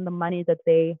back on the money that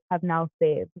they have now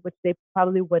saved, which they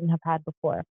probably wouldn't have had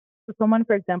before. So someone,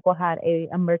 for example, had a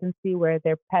emergency where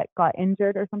their pet got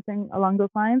injured or something along those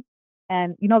lines.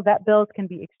 And vet bills can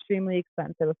be extremely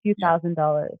expensive, a few Yeah.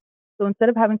 $1,000s. So instead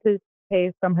of having to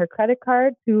pay from her credit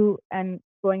card and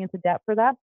going into debt for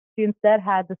that, she instead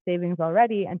had the savings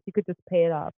already and she could just pay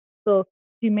it off. So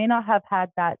she may not have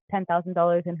had that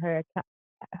 $10,000 in her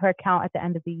account at the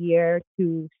end of the year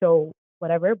to show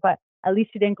whatever, but at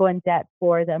least she didn't go in debt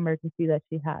for the emergency that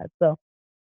she had. So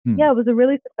Hmm. yeah, it was a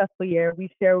really successful year. We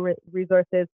share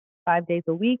resources 5 days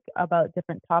a week about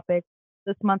different topics.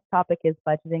 This month's topic is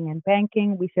budgeting and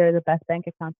banking. We share the best bank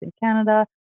accounts in Canada.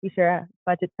 We share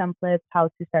budget templates, how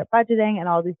to start budgeting, and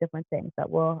all these different things that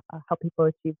will help people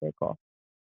achieve their goal.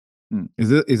 Hmm.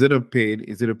 Is it a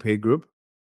paid group?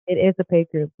 It is a paid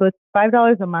group, so it's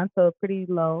 $5 a month, so pretty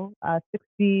low.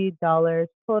 $60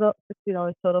 total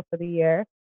for the year,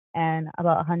 and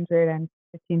about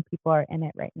 115 people are in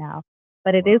it right now.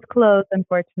 But it is Wow. closed,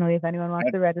 unfortunately, if anyone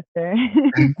wants to register.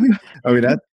 I mean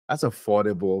that's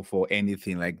affordable for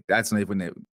anything. Like that's not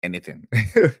even anything. But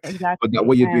that Exactly,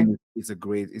 what you're and doing is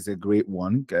a great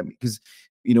one because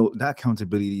that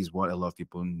accountability is what a lot of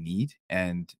people need,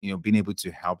 and being able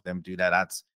to help them do that,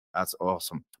 that's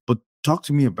awesome. But talk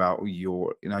to me about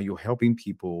you're helping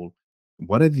people.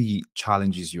 What are the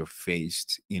challenges you're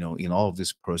faced, in all of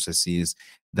these processes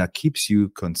that keeps you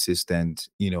consistent,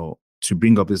 to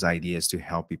bring up these ideas to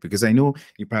help people? Because I know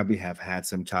you probably have had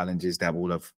some challenges that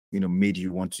would have, made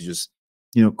you want to just,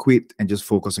 quit and just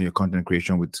focus on your content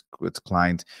creation with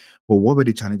clients. But what were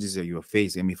the challenges that you were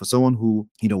facing? I mean, for someone who,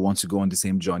 wants to go on the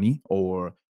same journey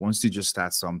or wants to just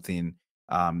start something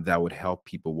that would help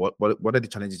people, what are the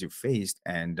challenges you faced,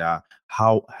 and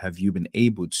how have you been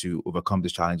able to overcome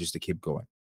these challenges to keep going?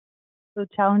 so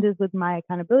challenges with my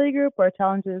accountability group or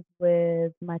challenges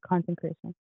with my content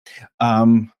creation?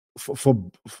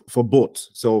 For both.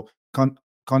 So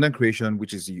content creation,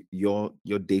 which is your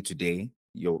day to day,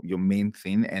 your main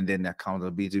thing, and then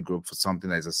accountability group for something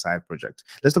that is a side project.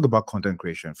 Let's talk about content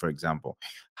creation, for example.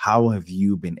 How have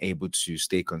you been able to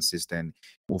stay consistent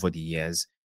over the years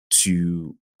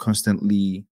to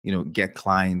constantly, get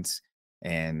clients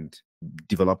and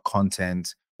develop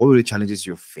content? What were the challenges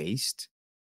you faced,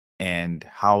 and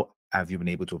how have you been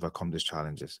able to overcome these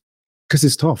challenges? Because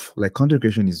it's tough. Like, content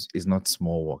creation is not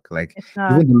small work. Like, It's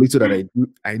not. even the little that I do,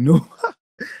 I know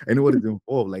I know what is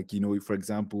involved. Like, for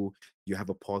example, you have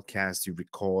a podcast, you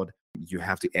record, you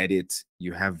have to edit,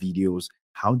 you have videos.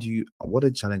 What are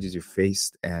the challenges you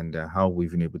faced, and how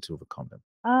we've been able to overcome them?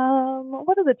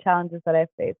 What are the challenges that I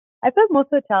face? I feel like most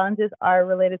of the challenges are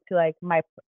related to like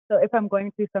so if I'm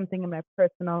going through something in my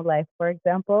personal life, for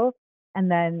example,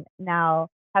 and then now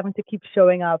having to keep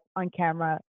showing up on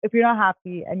camera. If you're not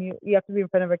happy and you have to be in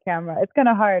front of a camera, it's kind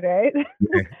of hard, right?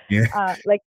 Yeah, yeah.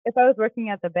 Like if I was working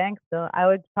at the bank still, I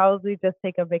would probably just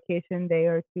take a vacation day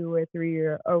or two or three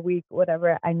or a week,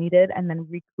 whatever I needed, and then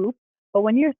recoup. But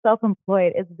when you're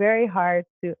self-employed, it's very hard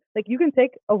to like you can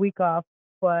take a week off,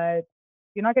 but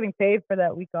you're not getting paid for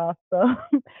that week off. So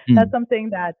that's Mm, something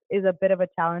that is a bit of a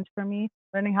challenge for me,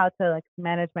 learning how to like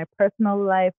manage my personal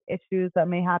life issues that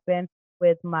may happen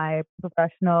with my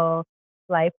professional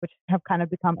life, which have kind of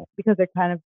become because they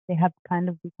have kind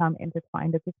of become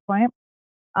intertwined at this point.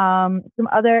 Some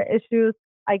other issues,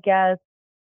 I guess,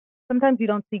 sometimes you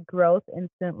don't see growth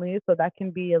instantly, so that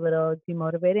can be a little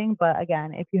demotivating. But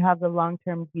again, if you have the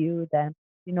long-term view, then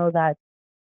you know that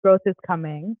growth is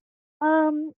coming.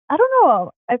 I don't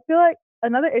know. I feel like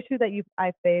another issue that you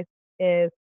I face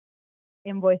is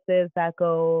invoices that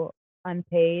go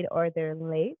unpaid or they're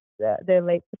late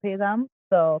to pay them.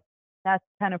 So that's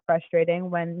kind of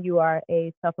frustrating when you are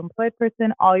a self-employed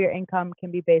person. All your income can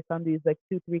be based on these like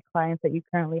two, three clients that you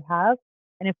currently have.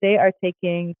 And if they are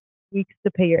taking weeks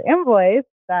to pay your invoice,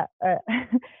 that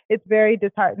it's very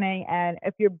disheartening. And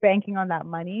if you're banking on that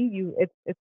money,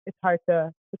 it's hard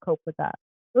to cope with that.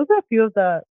 Those are a few of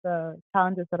the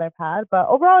challenges that I've had, but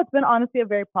overall, it's been honestly a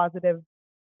very positive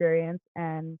experience.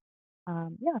 And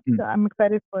yeah, mm. so I'm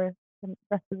excited for the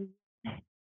rest of the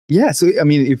Yeah, so I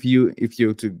mean, if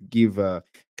you're to give,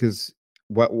 because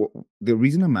what the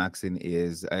reason I'm asking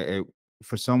is,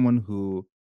 for someone who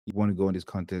you want to go on this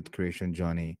content creation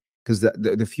journey, because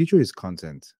the future is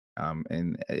content.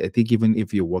 And I think even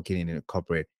if you're working in a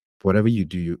corporate, whatever you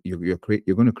do, you're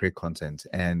going to create content,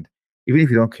 and even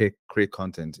if you don't create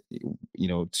content,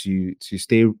 to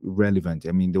stay relevant.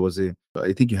 I mean,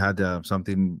 I think you had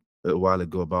something a while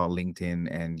ago about LinkedIn,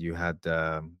 and you had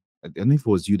I don't know if it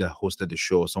was you that hosted the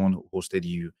show, or someone who hosted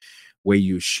you, where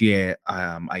you share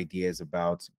ideas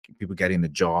about people getting a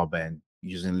job and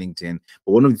using LinkedIn.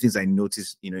 But one of the things I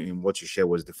noticed, in what you share,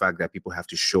 was the fact that people have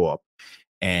to show up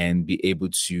and be able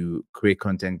to create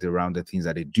content around the things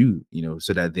that they do,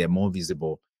 so that they're more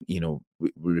visible,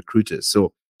 with recruiters.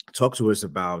 So talk to us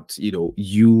about,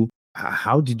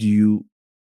 how did you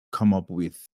come up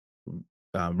with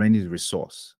Reni's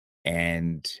resource?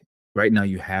 And right now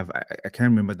you have, I can't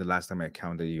remember the last time I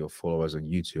counted your followers on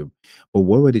YouTube, but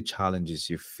what were the challenges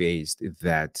you faced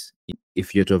that,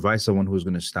 if you're to advise someone who's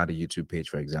going to start a YouTube page,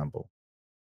 for example,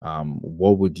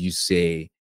 what would you say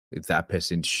that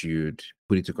person should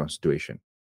put into consideration?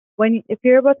 if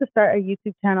you're about to start a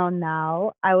YouTube channel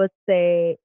now, I would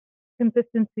say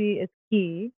consistency is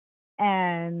key,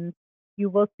 and you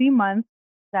will see months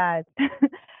that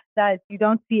that you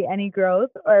don't see any growth,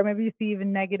 or maybe you see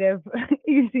even negative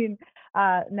you see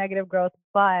negative growth,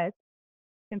 but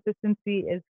consistency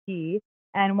is key.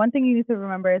 And one thing you need to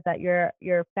remember is that your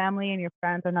family and your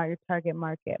friends are not your target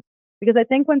market. Because I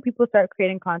think when people start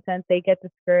creating content, they get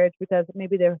discouraged because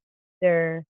maybe their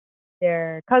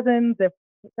their cousins, their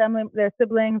family, their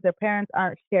siblings, their parents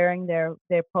aren't sharing their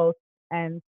posts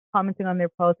and commenting on their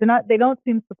posts. They don't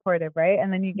seem supportive, right?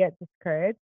 And then you get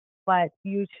discouraged. But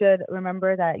you should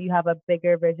remember that you have a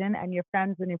bigger vision, and your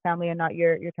friends and your family are not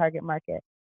your target market.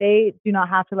 They do not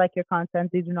have to like your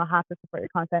content. They do not have to support your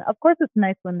content. Of course, it's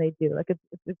nice when they do. Like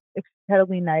it's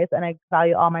incredibly nice, and I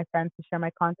value all my friends to share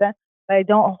my content. But I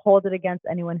don't hold it against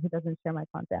anyone who doesn't share my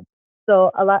content.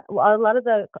 So a lot of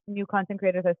the new content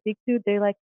creators I speak to, they're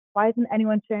like, why isn't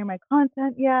anyone sharing my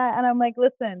content? Yeah, and I'm like,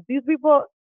 listen, these people,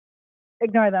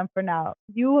 ignore them for now.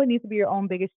 You need to be your own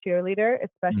biggest cheerleader, Mm.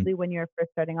 especially when you're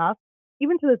first starting off.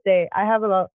 Even to this day, I have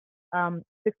about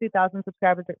 60,000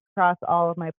 subscribers across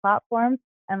all of my platforms,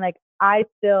 and like I'm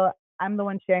the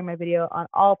one sharing my video on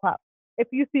all platforms. If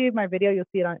you see my video, you'll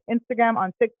see it on Instagram,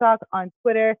 on TikTok, on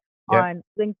Twitter, Yeah. on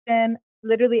LinkedIn,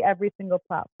 literally every single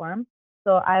platform.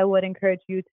 So I would encourage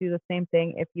you to do the same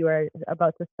thing if you are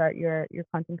about to start your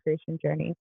content creation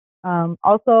journey.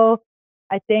 Also,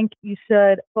 I think you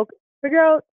should figure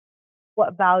out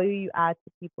what value you add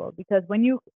to people, because when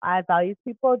you add value to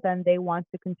people, then they want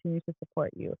to continue to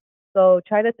support you. So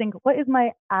try to think, what is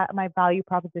my value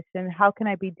proposition? How can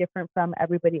I be different from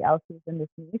everybody else who's in this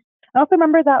niche? And also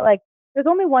remember that like there's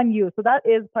only one you, so that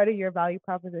is part of your value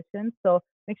proposition. So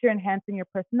make sure you're enhancing your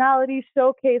personality,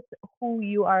 showcase who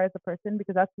you are as a person,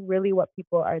 because that's really what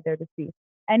people are there to see.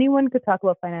 Anyone could talk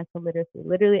about financial literacy.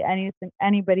 Literally anything,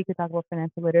 anybody could talk about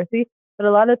financial literacy. But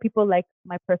a lot of people like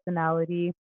my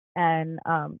personality, and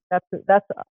that's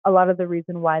a lot of the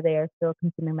reason why they are still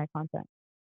consuming my content.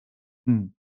 Hmm.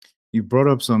 You brought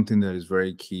up something that is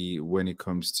very key when it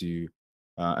comes to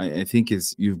I think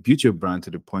is you've built your brand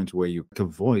to the point where you have a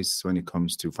voice when it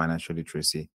comes to financial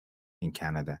literacy in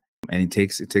Canada. And it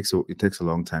takes a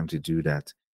long time to do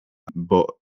that. But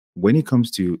when it comes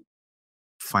to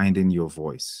finding your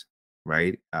voice,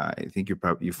 right? I think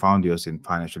you found yours in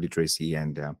financial literacy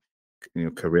and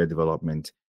career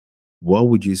development. What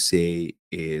would you say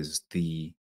is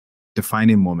the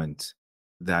defining moment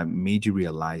that made you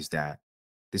realize that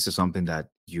this is something that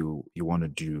you want to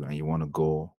do and you want to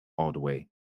go all the way?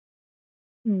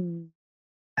 Hmm.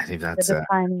 I think The that's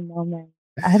defining moment.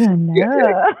 I don't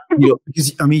yeah, know.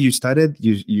 because I mean, you started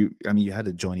you I mean, you had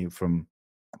a journey from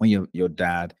when your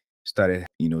dad started,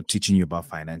 teaching you about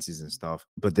finances and stuff.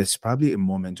 But there's probably a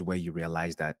moment where you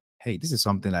realize that, hey, this is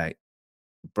something like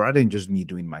rather than just me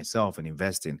doing myself and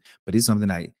investing, but it's something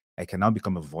I can now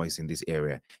become a voice in this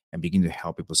area and begin to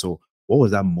help people. So, what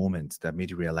was that moment that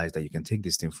made you realize that you can take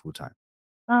this thing full time?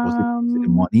 Was it the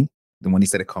um, money? The money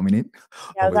started coming in,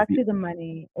 yeah, or it was was it actually the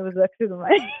money. It was actually the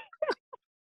money.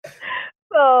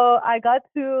 So I got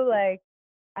to like,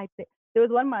 I think there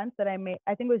was one month that I made,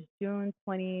 I think it was June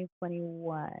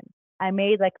 2021. I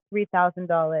made like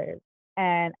 $3,000.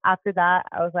 And after that,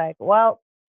 I was like, well,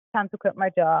 time to quit my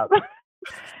job.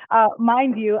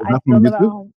 Mind you, was I that still from live at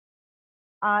YouTube? home.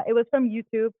 It was from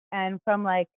YouTube and from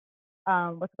like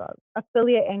what's it called,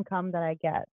 affiliate income that I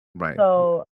get. Right.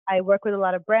 So I work with a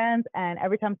lot of brands, and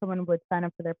every time someone would sign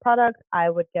up for their product, I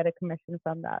would get a commission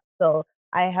from that. So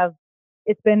I have,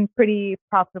 it's been pretty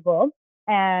profitable.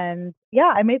 And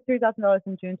yeah, I made $3,000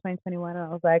 in June 2021, and I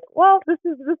was like, well, this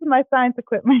is my sign to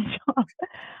quit my job.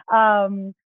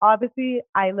 um, Obviously,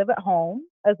 I live at home,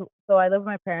 so I live with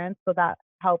my parents, so that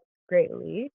helps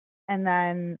greatly. And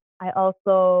then I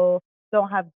also don't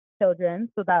have children,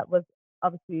 so that was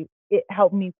obviously it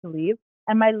helped me to leave.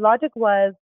 And my logic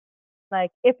was like,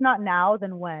 if not now,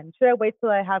 then when? Should I wait till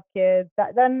I have kids?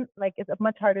 That then like it's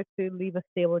much harder to leave a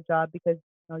stable job because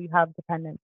you have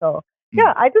dependents. So Mm.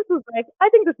 yeah, I just was like, I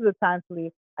think this is a time to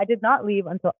leave. I did not leave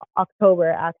until October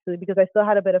actually because I still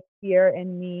had a bit of fear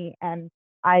in me, and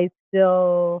I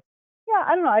still, yeah,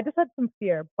 I don't know, I just had some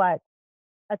fear. But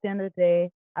at the end of the day,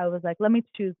 I was like, let me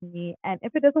choose me, and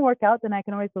if it doesn't work out, then I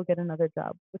can always go get another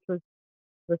job, which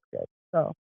was good.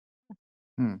 So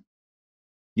Hmm.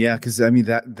 Yeah, because I mean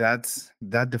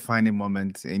that defining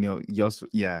moment, yours,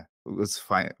 yeah, it was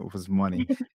fine. It was money.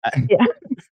 yeah.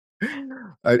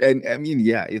 And I mean,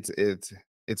 yeah, it's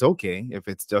okay if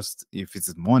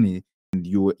it's money, and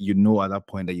you know at that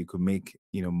point that you could make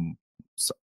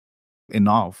s-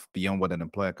 enough beyond what an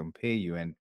employer can pay you,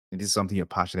 and this is something you're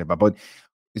passionate about. But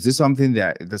is this something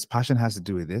that this passion has to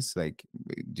do with this? Like,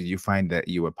 did you find that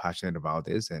you were passionate about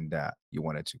this and you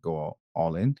wanted to go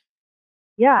all in?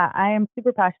 Yeah, I am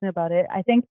super passionate about it. I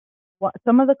think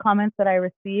some of the comments that I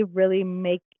receive really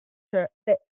make sure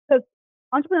that, because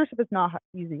entrepreneurship is not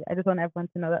easy. I just want everyone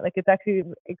to know that. Like, it's actually,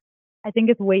 I think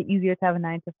it's way easier to have a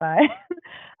 9 to 5.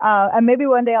 And maybe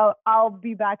one day I'll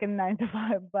be back in 9 to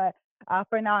 5, but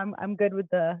for now I'm good with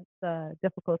the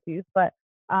difficulties. But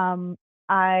um,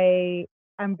 I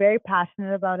I'm very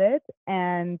passionate about it,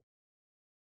 and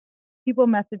people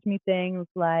message me things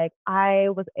like, I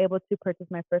was able to purchase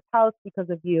my first house because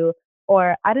of you,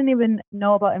 or I didn't even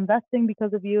know about investing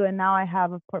because of you, and now I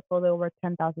have a portfolio worth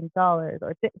 $10,000,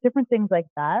 or different things like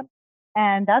that.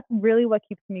 And that's really what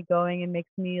keeps me going and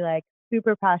makes me like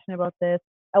super passionate about this.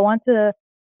 I want to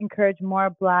encourage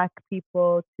more Black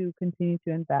people to continue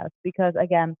to invest because,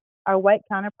 again, our white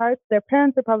counterparts, their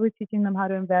parents are probably teaching them how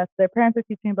to invest. Their parents are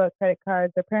teaching about credit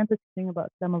cards. Their parents are teaching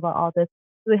about them about all this,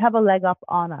 so they have a leg up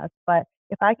on us. But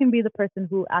if I can be the person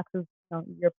who acts as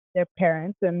their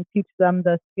parents and teach them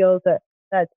the skills that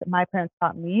my parents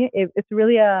taught me, it's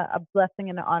really a blessing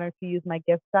and an honor to use my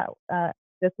gifts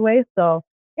this way. So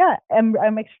yeah,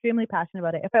 I'm extremely passionate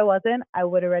about it. If I wasn't, I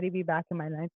would already be back in my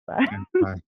 9 to 5.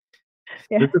 And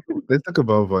Yeah. Let's talk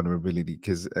about vulnerability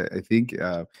because I think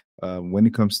when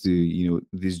it comes to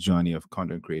this journey of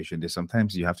content creation, there's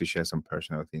sometimes you have to share some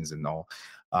personal things and all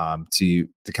to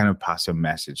kind of pass your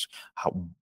message.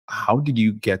 How did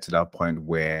you get to that point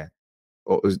where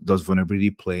or does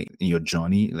vulnerability play in your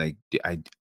journey? Like,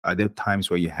 are there times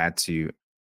where you had to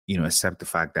accept the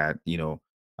fact that,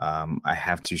 I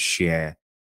have to share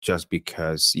just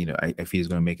because, I feel it's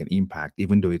going to make an impact,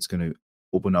 even though it's going to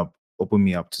open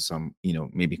me up to some,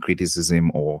 maybe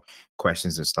criticism or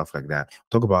questions and stuff like that.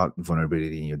 Talk about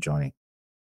vulnerability in your journey.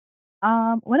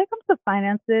 When it comes to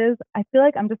finances, I feel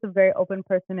like I'm just a very open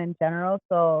person in general.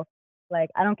 So, like,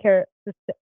 I don't care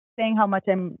saying how much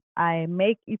I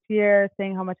make each year,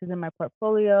 saying how much is in my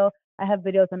portfolio. I have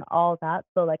videos and all that.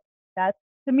 So, like, that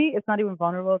to me, it's not even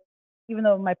vulnerable, even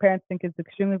though my parents think it's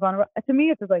extremely vulnerable. To me,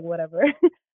 it's just like whatever.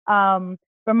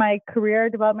 For my career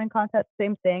development content,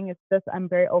 same thing. It's just I'm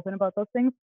very open about those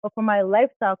things. But for my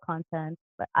lifestyle content,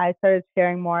 like, I started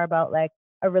sharing more about like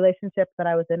a relationship that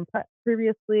I was in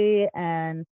previously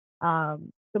and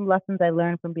some lessons I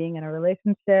learned from being in a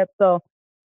relationship. So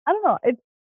I don't know.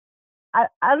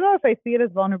 I don't know if I see it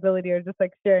as vulnerability or just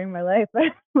like sharing my life.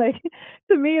 Like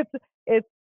to me, it's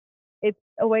it's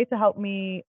a way to help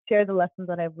me share the lessons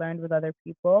that I've learned with other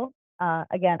people.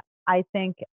 Again, I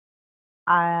think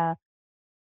uh,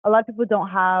 a lot of people don't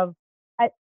have. I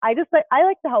I just I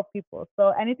like to help people. So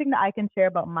anything that I can share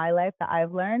about my life that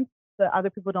I've learned, so other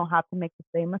people don't have to make the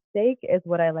same mistake, is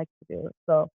what I like to do.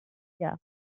 So, yeah,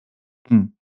 Hmm.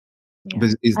 yeah. But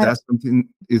is I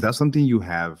that something you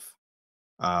have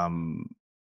um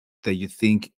that you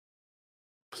think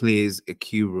plays a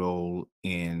key role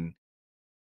in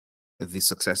the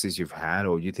successes you've had,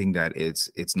 or you think that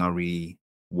it's not really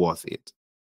worth it?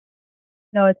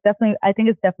 No, it's definitely. I think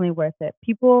it's definitely worth it.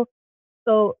 People.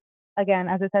 So again,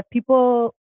 as I said,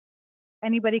 people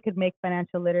anybody could make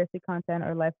financial literacy content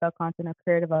or lifestyle content or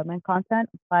career development content,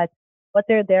 but what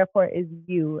they're there for is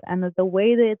you. And the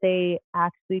way that they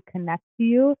actually connect to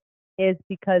you is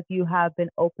because you have been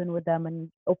open with them and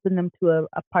open them to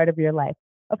a part of your life.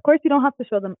 Of course, you don't have to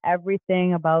show them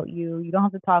everything about you. You don't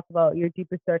have to talk about your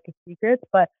deepest, darkest secrets,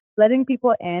 but letting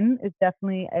people in is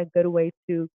definitely a good way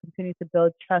to continue to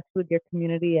build trust with your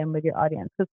community and with your audience.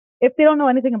 Because if they don't know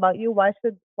anything about you, why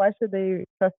should they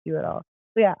trust you at all?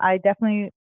 So yeah, I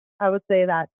would say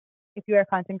that if you're a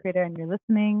content creator and you're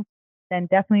listening, then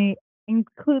definitely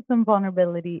include some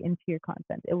vulnerability into your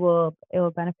content. It will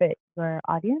benefit your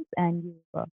audience and you as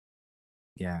well.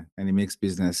 Yeah, and it makes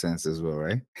business sense as well,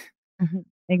 right? Mhm.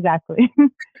 Exactly.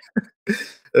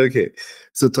 Okay.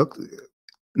 So talk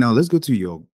now let's go to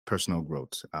your personal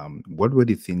growth. What were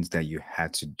the things that you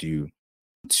had to do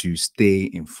to stay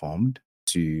informed,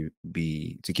 to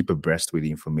keep abreast with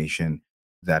the information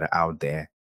that are out there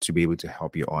to be able to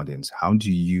help your audience? How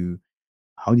do you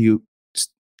s-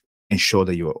 ensure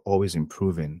that you're always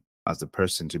improving as a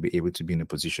person to be able to be in a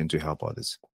position to help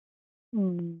others?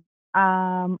 Mm.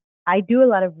 Um, I do a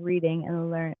lot of reading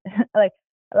and learn. Like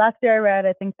last year, I read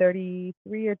I think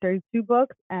 33 or 32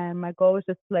 books, and my goal was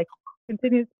just to like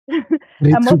continue. Me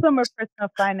And most of too. them are personal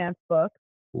finance books.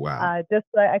 Wow. Just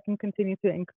so I can continue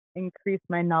to increase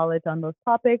my knowledge on those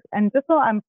topics, and just so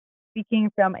I'm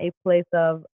speaking from a place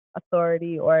of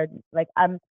authority, or like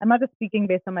I'm not just speaking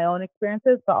based on my own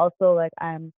experiences, but also like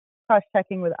I'm cross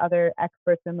checking with other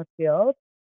experts in the field.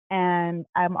 And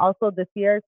I'm also this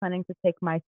year planning to take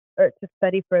my or to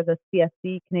study for the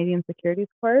CSC Canadian Securities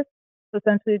course. So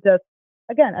essentially, just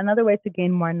again another way to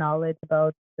gain more knowledge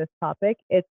about this topic.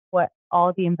 It's what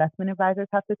all the investment advisors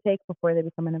have to take before they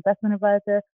become an investment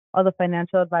advisor. All the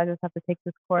financial advisors have to take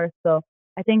this course. So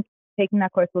I think taking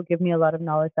that course will give me a lot of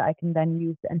knowledge that I can then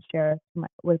use and share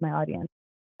with my audience.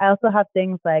 I also have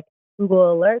things like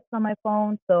Google Alerts on my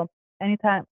phone. So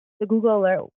anytime the Google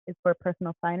Alert is for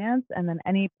personal finance, and then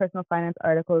any personal finance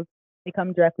articles, they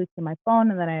come directly to my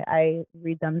phone, and then I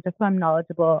read them just so I'm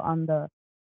knowledgeable on the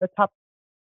top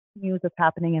news that's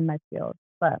happening in my field.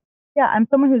 But yeah, I'm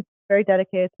someone who's very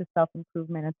dedicated to self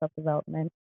improvement and self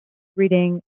development.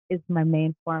 Reading is my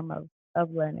main form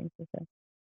of learning for sure.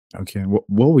 Okay. What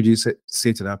would you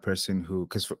say to that person who,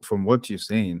 because from what you're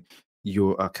saying,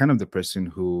 you are kind of the person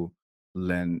who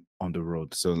learn on the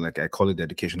road. So, like, I call it the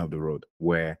education of the road,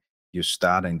 where you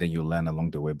start and then you learn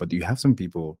along the way. But you have some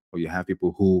people, or you have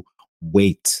people who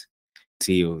wait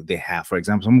till they have, for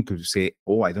example, someone could say,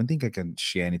 "Oh, I don't think I can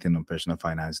share anything on personal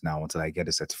finance now until I get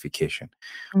a certification."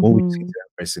 What would you say Hmm. to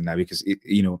that person now? Because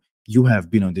you have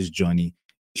been on this journey,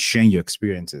 sharing your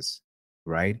experiences,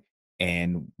 right?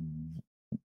 And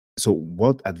so,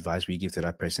 what advice will you give to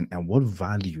that person, and what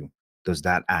value does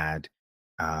that add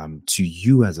to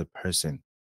you as a person?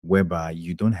 whereby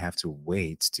you don't have to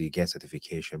wait till you get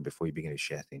certification before you begin to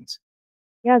share things.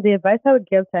 Yeah, the advice I would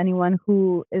give to anyone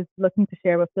who is looking to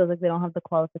share but feels like they don't have the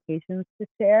qualifications to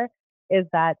share is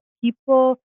that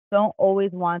people don't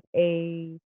always want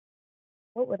a,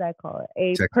 what would I call it?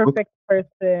 A Textbook. perfect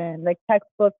person, like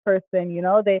textbook person,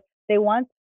 they want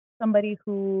somebody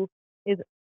who is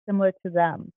similar to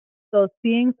them. So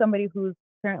seeing somebody who's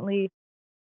currently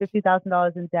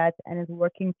 $50,000 in debt and is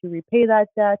working to repay that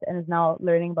debt and is now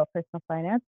learning about personal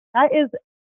finance, that is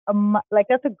like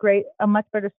that's a much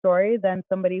better story than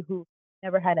somebody who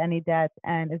never had any debt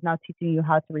and is now teaching you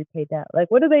how to repay debt. Like,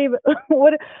 what do they even,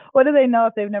 what do they know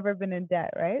if they've never been in debt,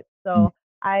 right? Mm. So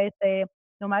I say,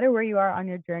 no matter where you are on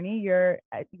your journey, your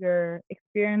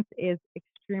experience is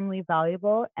extremely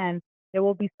valuable, and there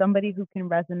will be somebody who can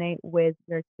resonate with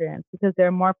your experience because there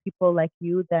are more people like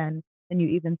you than you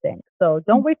even think. So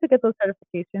don't wait to get those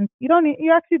certifications.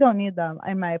 You actually don't need them,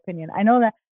 in my opinion. I know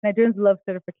that Nigerians love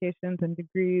certifications and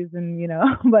degrees and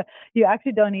but you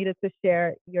actually don't need it to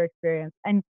share your experience.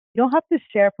 And you don't have to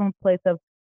share from a place of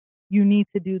you need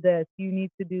to do this, you need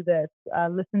to do this,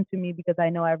 listen to me because I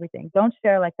know everything. Don't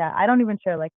share like that. I don't even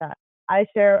share like that. I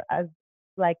share as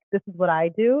like this is what I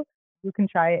do. You can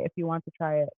try it if you want to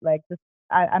try it. Like this,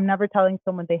 I'm never telling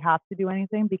someone they have to do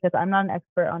anything because I'm not an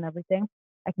expert on everything.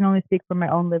 I can only speak from my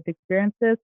own lived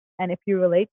experiences. And if you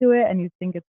relate to it and you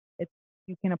think it's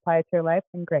you can apply it to your life,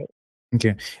 then great.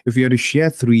 Okay. If you had to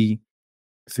share three,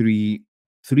 three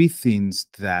things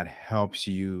that helps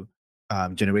you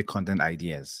generate content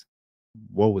ideas,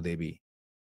 what would they be?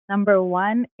 Number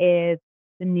one is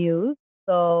the news.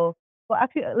 So, well,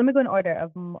 actually, let me go in order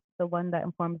of the one that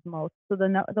informs most. So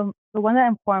the one that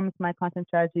informs my content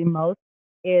strategy most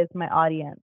is my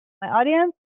audience. My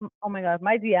audience, oh my God,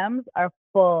 my DMs are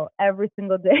full every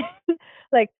single day.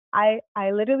 Like I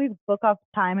literally book off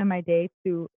time in my day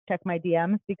to check my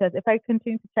DMs because if I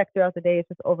continue to check throughout the day, it's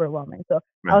just overwhelming. So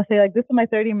Right. I'll say like this is my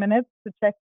 30 minutes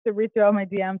to read through all my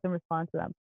DMs and respond to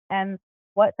them. And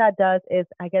what that does is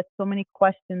I get so many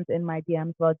questions in my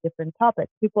DMs about different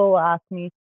topics. People will ask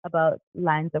me about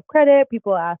lines of credit.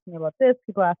 People ask me about this.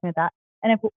 People ask me that.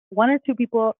 And if one or two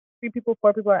people, three people,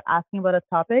 four people are asking about a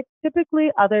topic, typically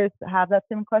others have that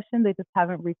same question. They just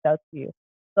haven't reached out to you.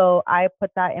 So I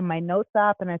put that in my notes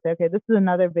app and I say, okay, this is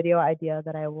another video idea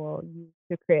that I will use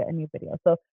to create a new video.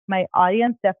 So my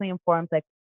audience definitely informs like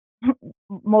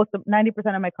most of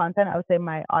 90% of my content. I would say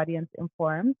my audience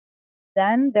informs.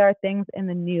 Then there are things in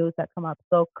the news that come up,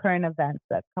 so current events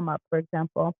that come up, for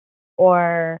example,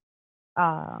 or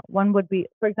one would be,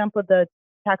 for example, the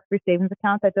tax-free savings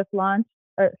account that just launched,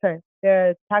 or sorry,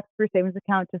 the tax-free savings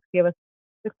account just gave us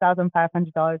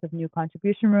 $6,500 of new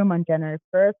contribution room on January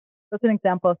 1st. That's an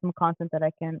example of some content that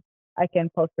I can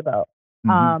post about. Hmm.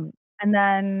 Um, and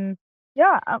then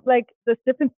yeah, like the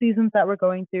different seasons that we're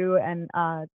going through, and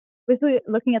basically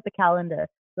looking at the calendar,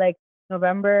 like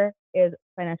November is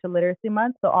financial literacy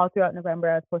month, so all throughout November,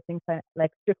 I was posting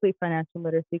like strictly financial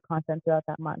literacy content throughout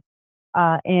that month.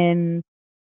 In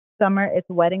summer, it's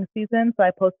wedding season, so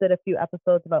I posted a few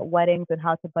episodes about weddings and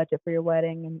how to budget for your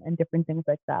wedding and different things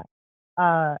like that.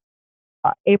 Uh,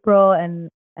 April and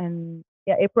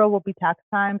yeah, April will be tax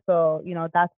time, so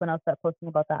that's when I'll start posting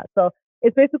about that. So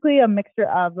it's basically a mixture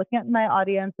of looking at my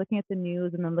audience, looking at the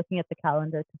news, and then looking at the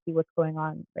calendar to see what's going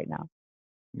on right now.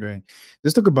 Great.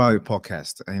 Let's talk about your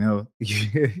podcast. I know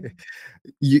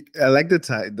I like the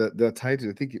title.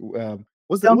 I think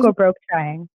what's the Don't what's go the, broke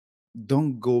trying.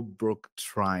 don't go broke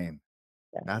trying.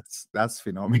 Yeah. That's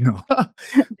phenomenal. So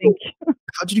Thank you.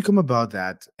 how did you come about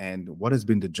that, and what has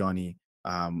been the journey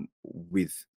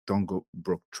with don't go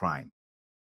broke trying?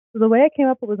 So the way I came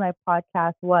up with my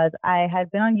podcast was I had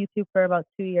been on YouTube for about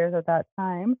 2 years at that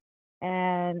time.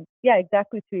 And yeah,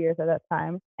 exactly 2 years at that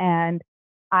time. And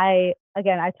I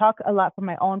talk a lot from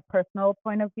my own personal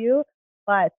point of view,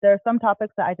 but there are some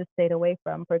topics that I just stayed away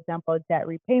from. For example, debt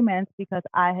repayments, because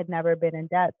I had never been in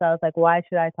debt. So I was like, why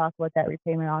should I talk about debt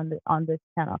repayment on this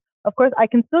channel? Of course, I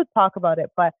can still talk about it,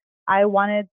 but I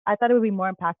thought it would be more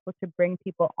impactful to bring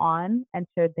people on and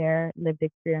share their lived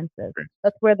experiences. Great.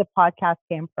 That's where the podcast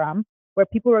came from, where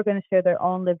people were going to share their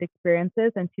own lived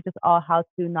experiences and teach us all how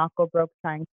to not go broke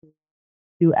trying to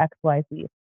do X, Y, Z.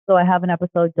 So I have an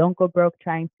episode, Don't Go Broke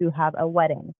Trying to Have a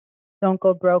Wedding. Don't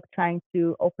go broke trying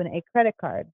to open a credit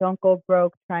card. Don't go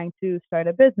broke trying to start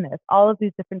a business. All of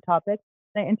these different topics.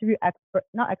 And I interview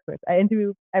not experts, I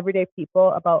interview everyday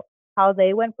people about how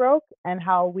they went broke and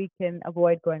how we can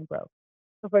avoid going broke.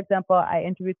 So, for example, I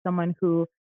interviewed someone who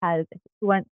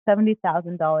went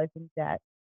 $70,000 in debt,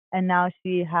 and now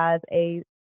she has a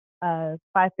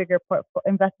five-figure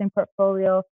investing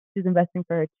portfolio. She's investing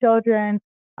for her children.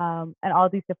 and all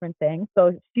these different things.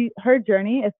 So her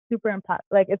journey is super impact.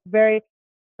 Like it's very,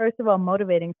 first of all,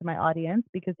 motivating to my audience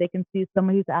because they can see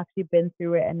someone who's actually been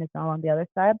through it and is now on the other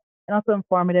side, and also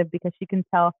informative because she can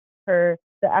tell her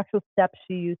the actual steps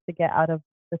she used to get out of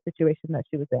the situation that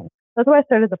she was in. That's why I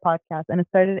started the podcast, and it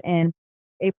started in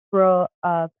April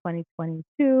of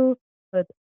 2022. But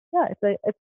yeah,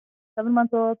 it's 7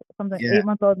 months old, something Yeah, 8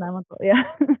 months old, 9 months old. Yeah,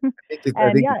 I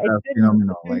and think yeah, it's it's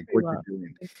phenomenal, doing like pretty what you're well.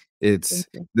 doing. Thank It's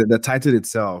thank you. the title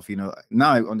itself,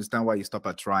 now I understand why you stop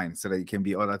at trying so that it can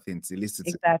be other things. At least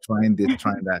it's Exactly. trying this,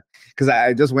 trying that. Because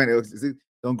I just went, is it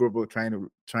don't grow broke trying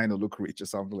to look rich or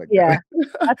something like Yeah.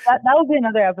 that? That will be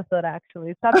another episode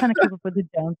actually. Stop trying to keep up with the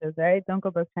Joneses, right? Don't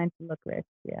go broke trying to look rich.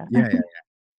 Yeah. Yeah, yeah,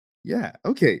 yeah.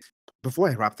 Okay. Before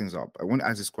I wrap things up, I want to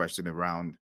ask this question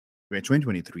around we're in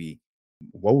 2023.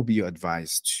 What would be your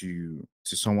advice to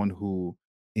someone who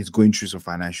is going through some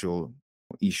financial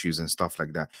issues and stuff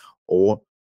like that? Or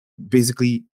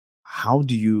basically, how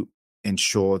do you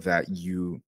ensure that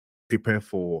you prepare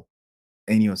for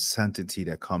any uncertainty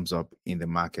that comes up in the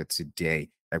market today?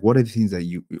 Like, what are the things that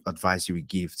you advice you would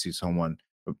give to someone,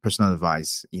 personal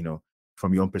advice,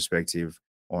 from your own perspective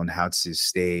on how to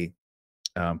stay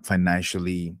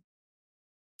financially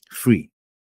free?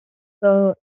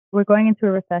 So we're going into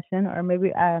a recession, or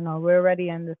maybe I don't know. We're already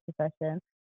in this recession.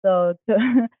 So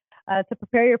to to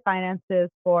prepare your finances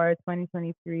for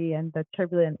 2023 and the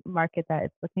turbulent market that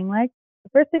it's looking like, the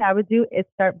first thing I would do is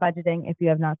start budgeting if you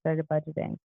have not started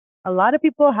budgeting. A lot of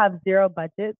people have zero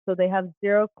budget, so they have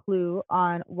zero clue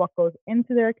on what goes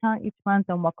into their account each month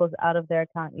and what goes out of their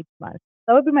account each month.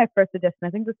 That would be my first suggestion. I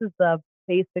think this is the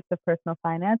basics of personal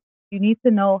finance. You need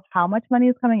to know how much money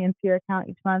is coming into your account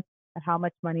each month and how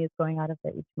much money is going out of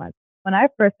it each month. When I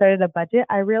first started a budget,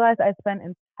 I realized I spent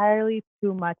entirely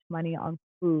too much money on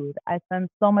food. I spend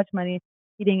so much money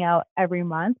eating out every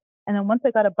month. And then once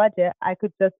I got a budget, I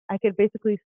could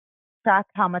basically track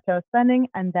how much I was spending.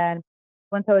 And then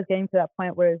once I was getting to that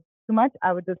point where it's too much,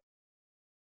 I would just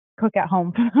cook at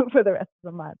home for the rest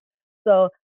of the month. So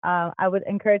I would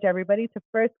encourage everybody to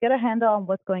first get a handle on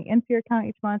what's going into your account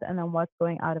each month and then what's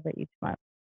going out of it each month.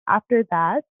 After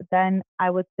that, then I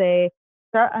would say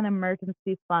start an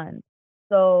emergency fund.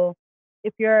 So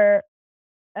if you're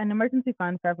an emergency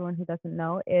fund, for everyone who doesn't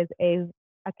know, is a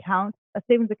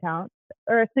savings account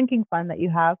or a sinking fund that you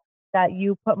have that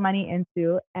you put money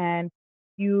into, and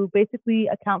you basically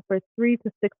account for 3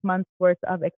 to 6 months worth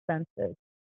of expenses.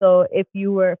 So if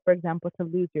you were, for example, to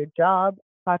lose your job,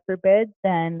 God forbid,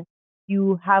 then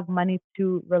you have money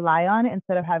to rely on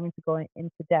instead of having to go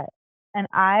into debt. And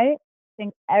I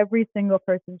think every single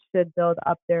person should build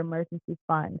up their emergency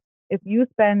fund. If you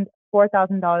spend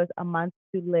 $4,000 a month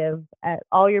to live at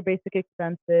all your basic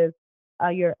expenses,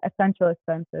 your essential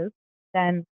expenses,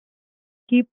 then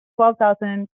keep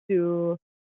 12,000 to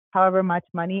however much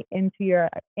money in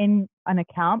an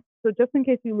account. So just in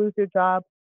case you lose your job,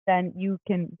 then you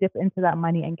can dip into that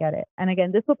money and get it. And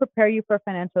again, this will prepare you for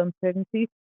financial uncertainty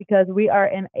because we are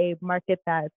in a market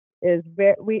that is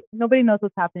nobody knows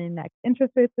what's happening next.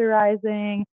 Interest rates are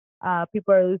rising,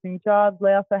 people are losing jobs,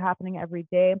 layoffs are happening every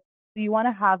day. So you want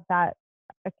to have that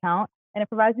account, and it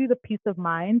provides you the peace of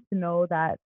mind to know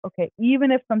that okay,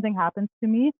 even if something happens to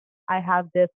me, I have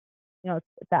this,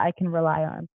 that I can rely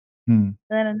on. Hmm. And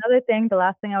then another thing, the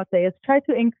last thing I would say is try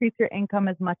to increase your income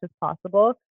as much as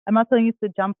possible. I'm not telling you to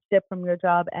jump ship from your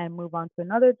job and move on to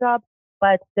another job,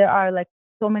 but there are like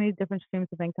so many different streams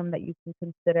of income that you can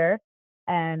consider.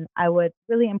 And I would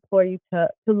really implore you to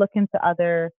look into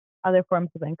other forms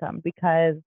of income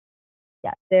because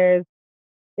yeah, it's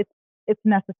it's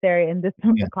necessary in this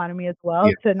Yeah, economy as well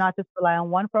yeah. to not just rely on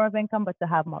one form of income, but to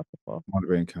have multiple.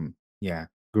 Moderate income. Yeah.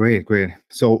 Great, great.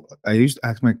 So I used to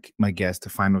ask my guests the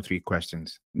final three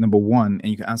questions. Number one,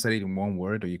 and you can answer it in one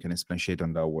word or you can expatiate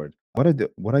on that word. What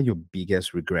are your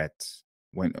biggest regrets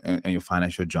when in your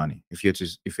financial journey? If you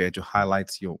had to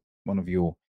highlight your one of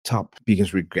your top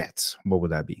biggest regrets, what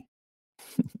would that be?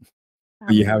 How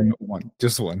You many have no words? one,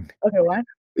 just one. Okay, one.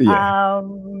 Yeah.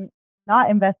 Um, Not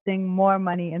investing more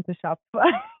money into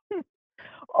Shopify,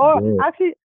 or Good.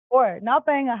 actually, or not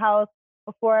buying a house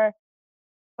before,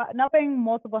 but not buying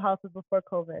multiple houses before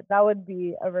COVID. That would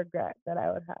be a regret that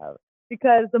I would have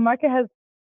because the market has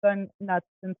gone nuts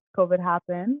since COVID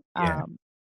happened. Yeah.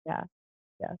 Yeah,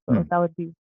 yeah. So Hmm. that would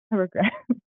be a regret.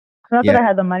 Not that Yeah. I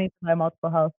had the money to buy multiple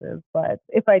houses, but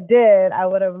if I did, I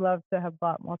would have loved to have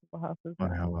bought multiple houses. On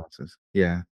Yeah. how else's.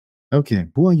 Yeah. Okay.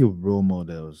 Who are your role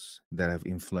models that have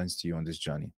influenced you on this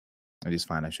journey, on this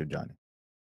financial journey?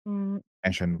 Mm,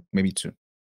 Mention maybe two.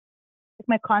 like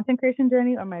my content creation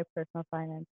journey or my personal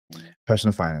finance journey?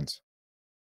 Personal finance.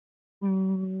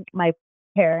 My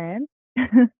parents.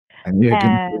 And you're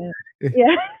gonna And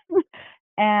yeah.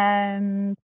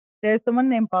 And there's someone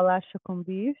named Bala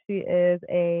Shukumbi. She is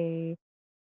a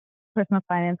personal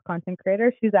finance content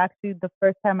creator. She's actually the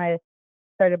first time I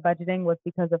started budgeting was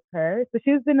because of her. So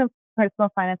she's been a personal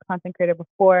finance content creator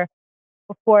before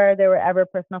there were ever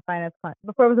personal finance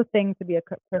before it was a thing to be a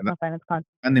that personal finance content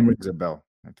that name creator. rings a bell,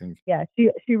 I think. Yeah,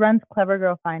 she runs Clever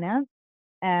Girl Finance,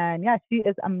 and yeah, she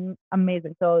is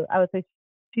amazing. So I would say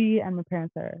she and my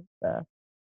parents are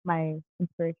my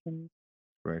inspiration.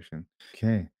 Inspiration.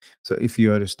 Okay. So if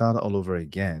you were to start all over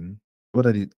again, what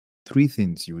are the three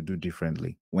things you would do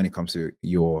differently when it comes to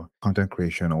your content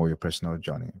creation or your personal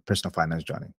journey, personal finance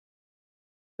journey?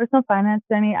 Personal finance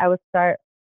journey, I would start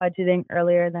budgeting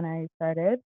earlier than I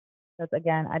started. Because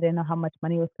again, I didn't know how much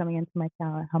money was coming into my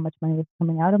account, how much money was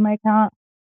coming out of my account.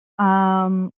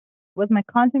 Um, with my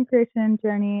content creation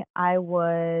journey, I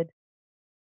would.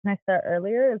 Can I start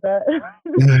earlier? Is that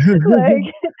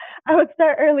like I would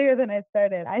start earlier than I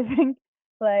started. I think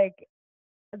like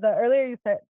the earlier you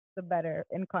start, the better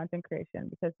in content creation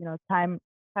because time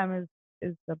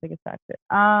is the biggest factor.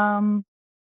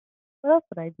 What else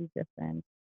would I do different?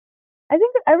 I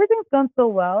think that everything's gone so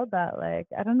well that like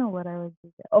I don't know what I would do.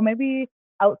 Oh, maybe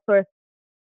outsource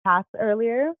tasks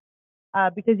earlier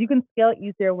because you can scale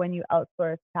easier when you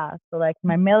outsource tasks. So like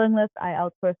my mailing list, I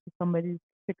outsource to somebody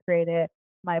to create it.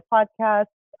 My podcast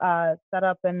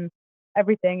setup and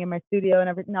everything in my studio and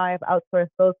everything. Now I have outsourced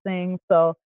those things.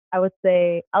 So I would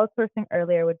say outsourcing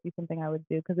earlier would be something I would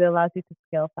do because it allows you to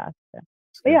scale faster. But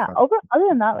Okay, yeah, other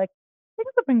than that, like things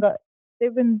have been good.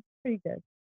 They've been pretty good.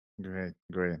 great,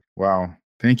 great. Wow.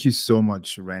 Thank you so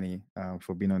much, Reni,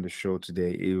 for being on the show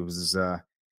today. It was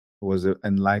an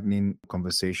enlightening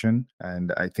conversation,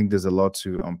 and I think there's a lot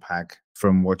to unpack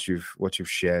from what you've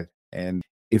shared. And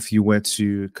if you were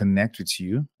to connect with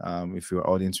you, if your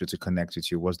audience were to connect with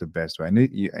you, what's the best way?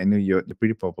 I know you're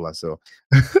pretty popular, so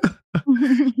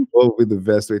what would be the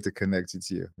best way to connect with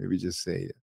you? Maybe just say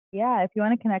it. Yeah, if you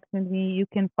want to connect with me, you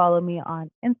can follow me on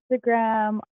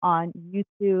Instagram, on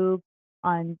YouTube,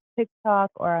 on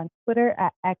TikTok, or on Twitter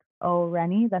at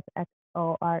XOReni. That's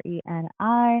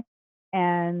XORENI.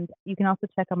 And you can also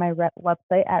check out my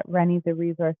website at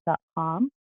renitheresource.com.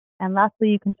 And lastly,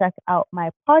 you can check out my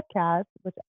podcast,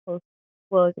 which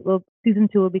season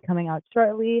 2 will be coming out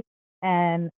shortly.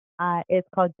 And it's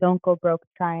called Don't Go Broke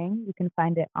Trying. You can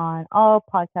find it on all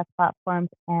podcast platforms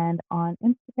and on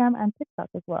Instagram and TikTok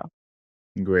as well.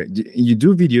 Great. You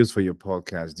do videos for your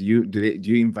podcast. Do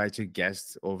you invite your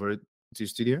guests over to your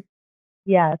studio?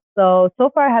 Yeah. So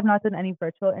far I have not done any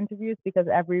virtual interviews because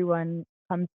everyone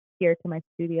comes here to my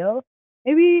studio.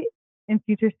 Maybe in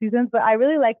future seasons, but I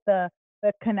really like the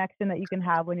connection that you can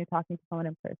have when you're talking to someone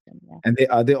in person. Yeah. And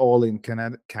are they all in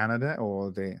Canada or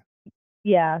are they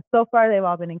Yeah. So far they've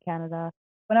all been in Canada.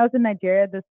 When I was in Nigeria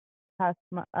this past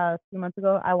few months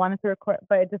ago, I wanted to record,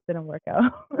 but it just didn't work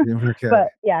out. didn't work out? But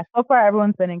yeah, so far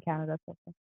everyone's been in Canada so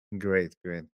far. Great,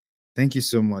 great. Thank you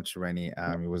so much, Reni.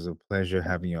 Yeah. It was a pleasure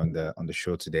having you on the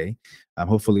show today.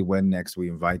 Hopefully, when next we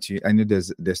invite you, I know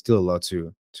there's still a lot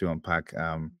to unpack.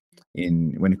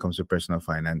 In when it comes to personal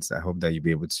finance, I hope that you'll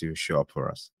be able to show up for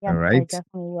us. All Yes, I right?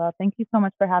 definitely will. Thank you so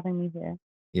much for having me here.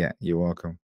 Yeah, you're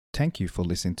welcome. Thank you for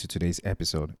listening to today's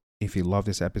episode. If you love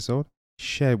this episode,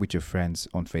 share it with your friends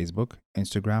on Facebook,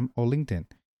 Instagram, or LinkedIn.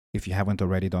 If you haven't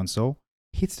already done so,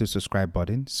 hit the subscribe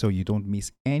button so you don't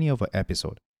miss any of our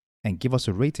episode, and give us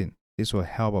a rating. This will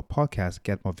help our podcast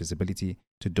get more visibility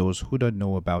to those who don't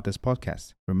know about this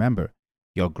podcast. Remember,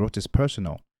 your growth is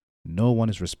personal. No one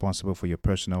is responsible for your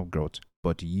personal growth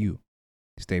but you.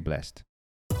 Stay blessed.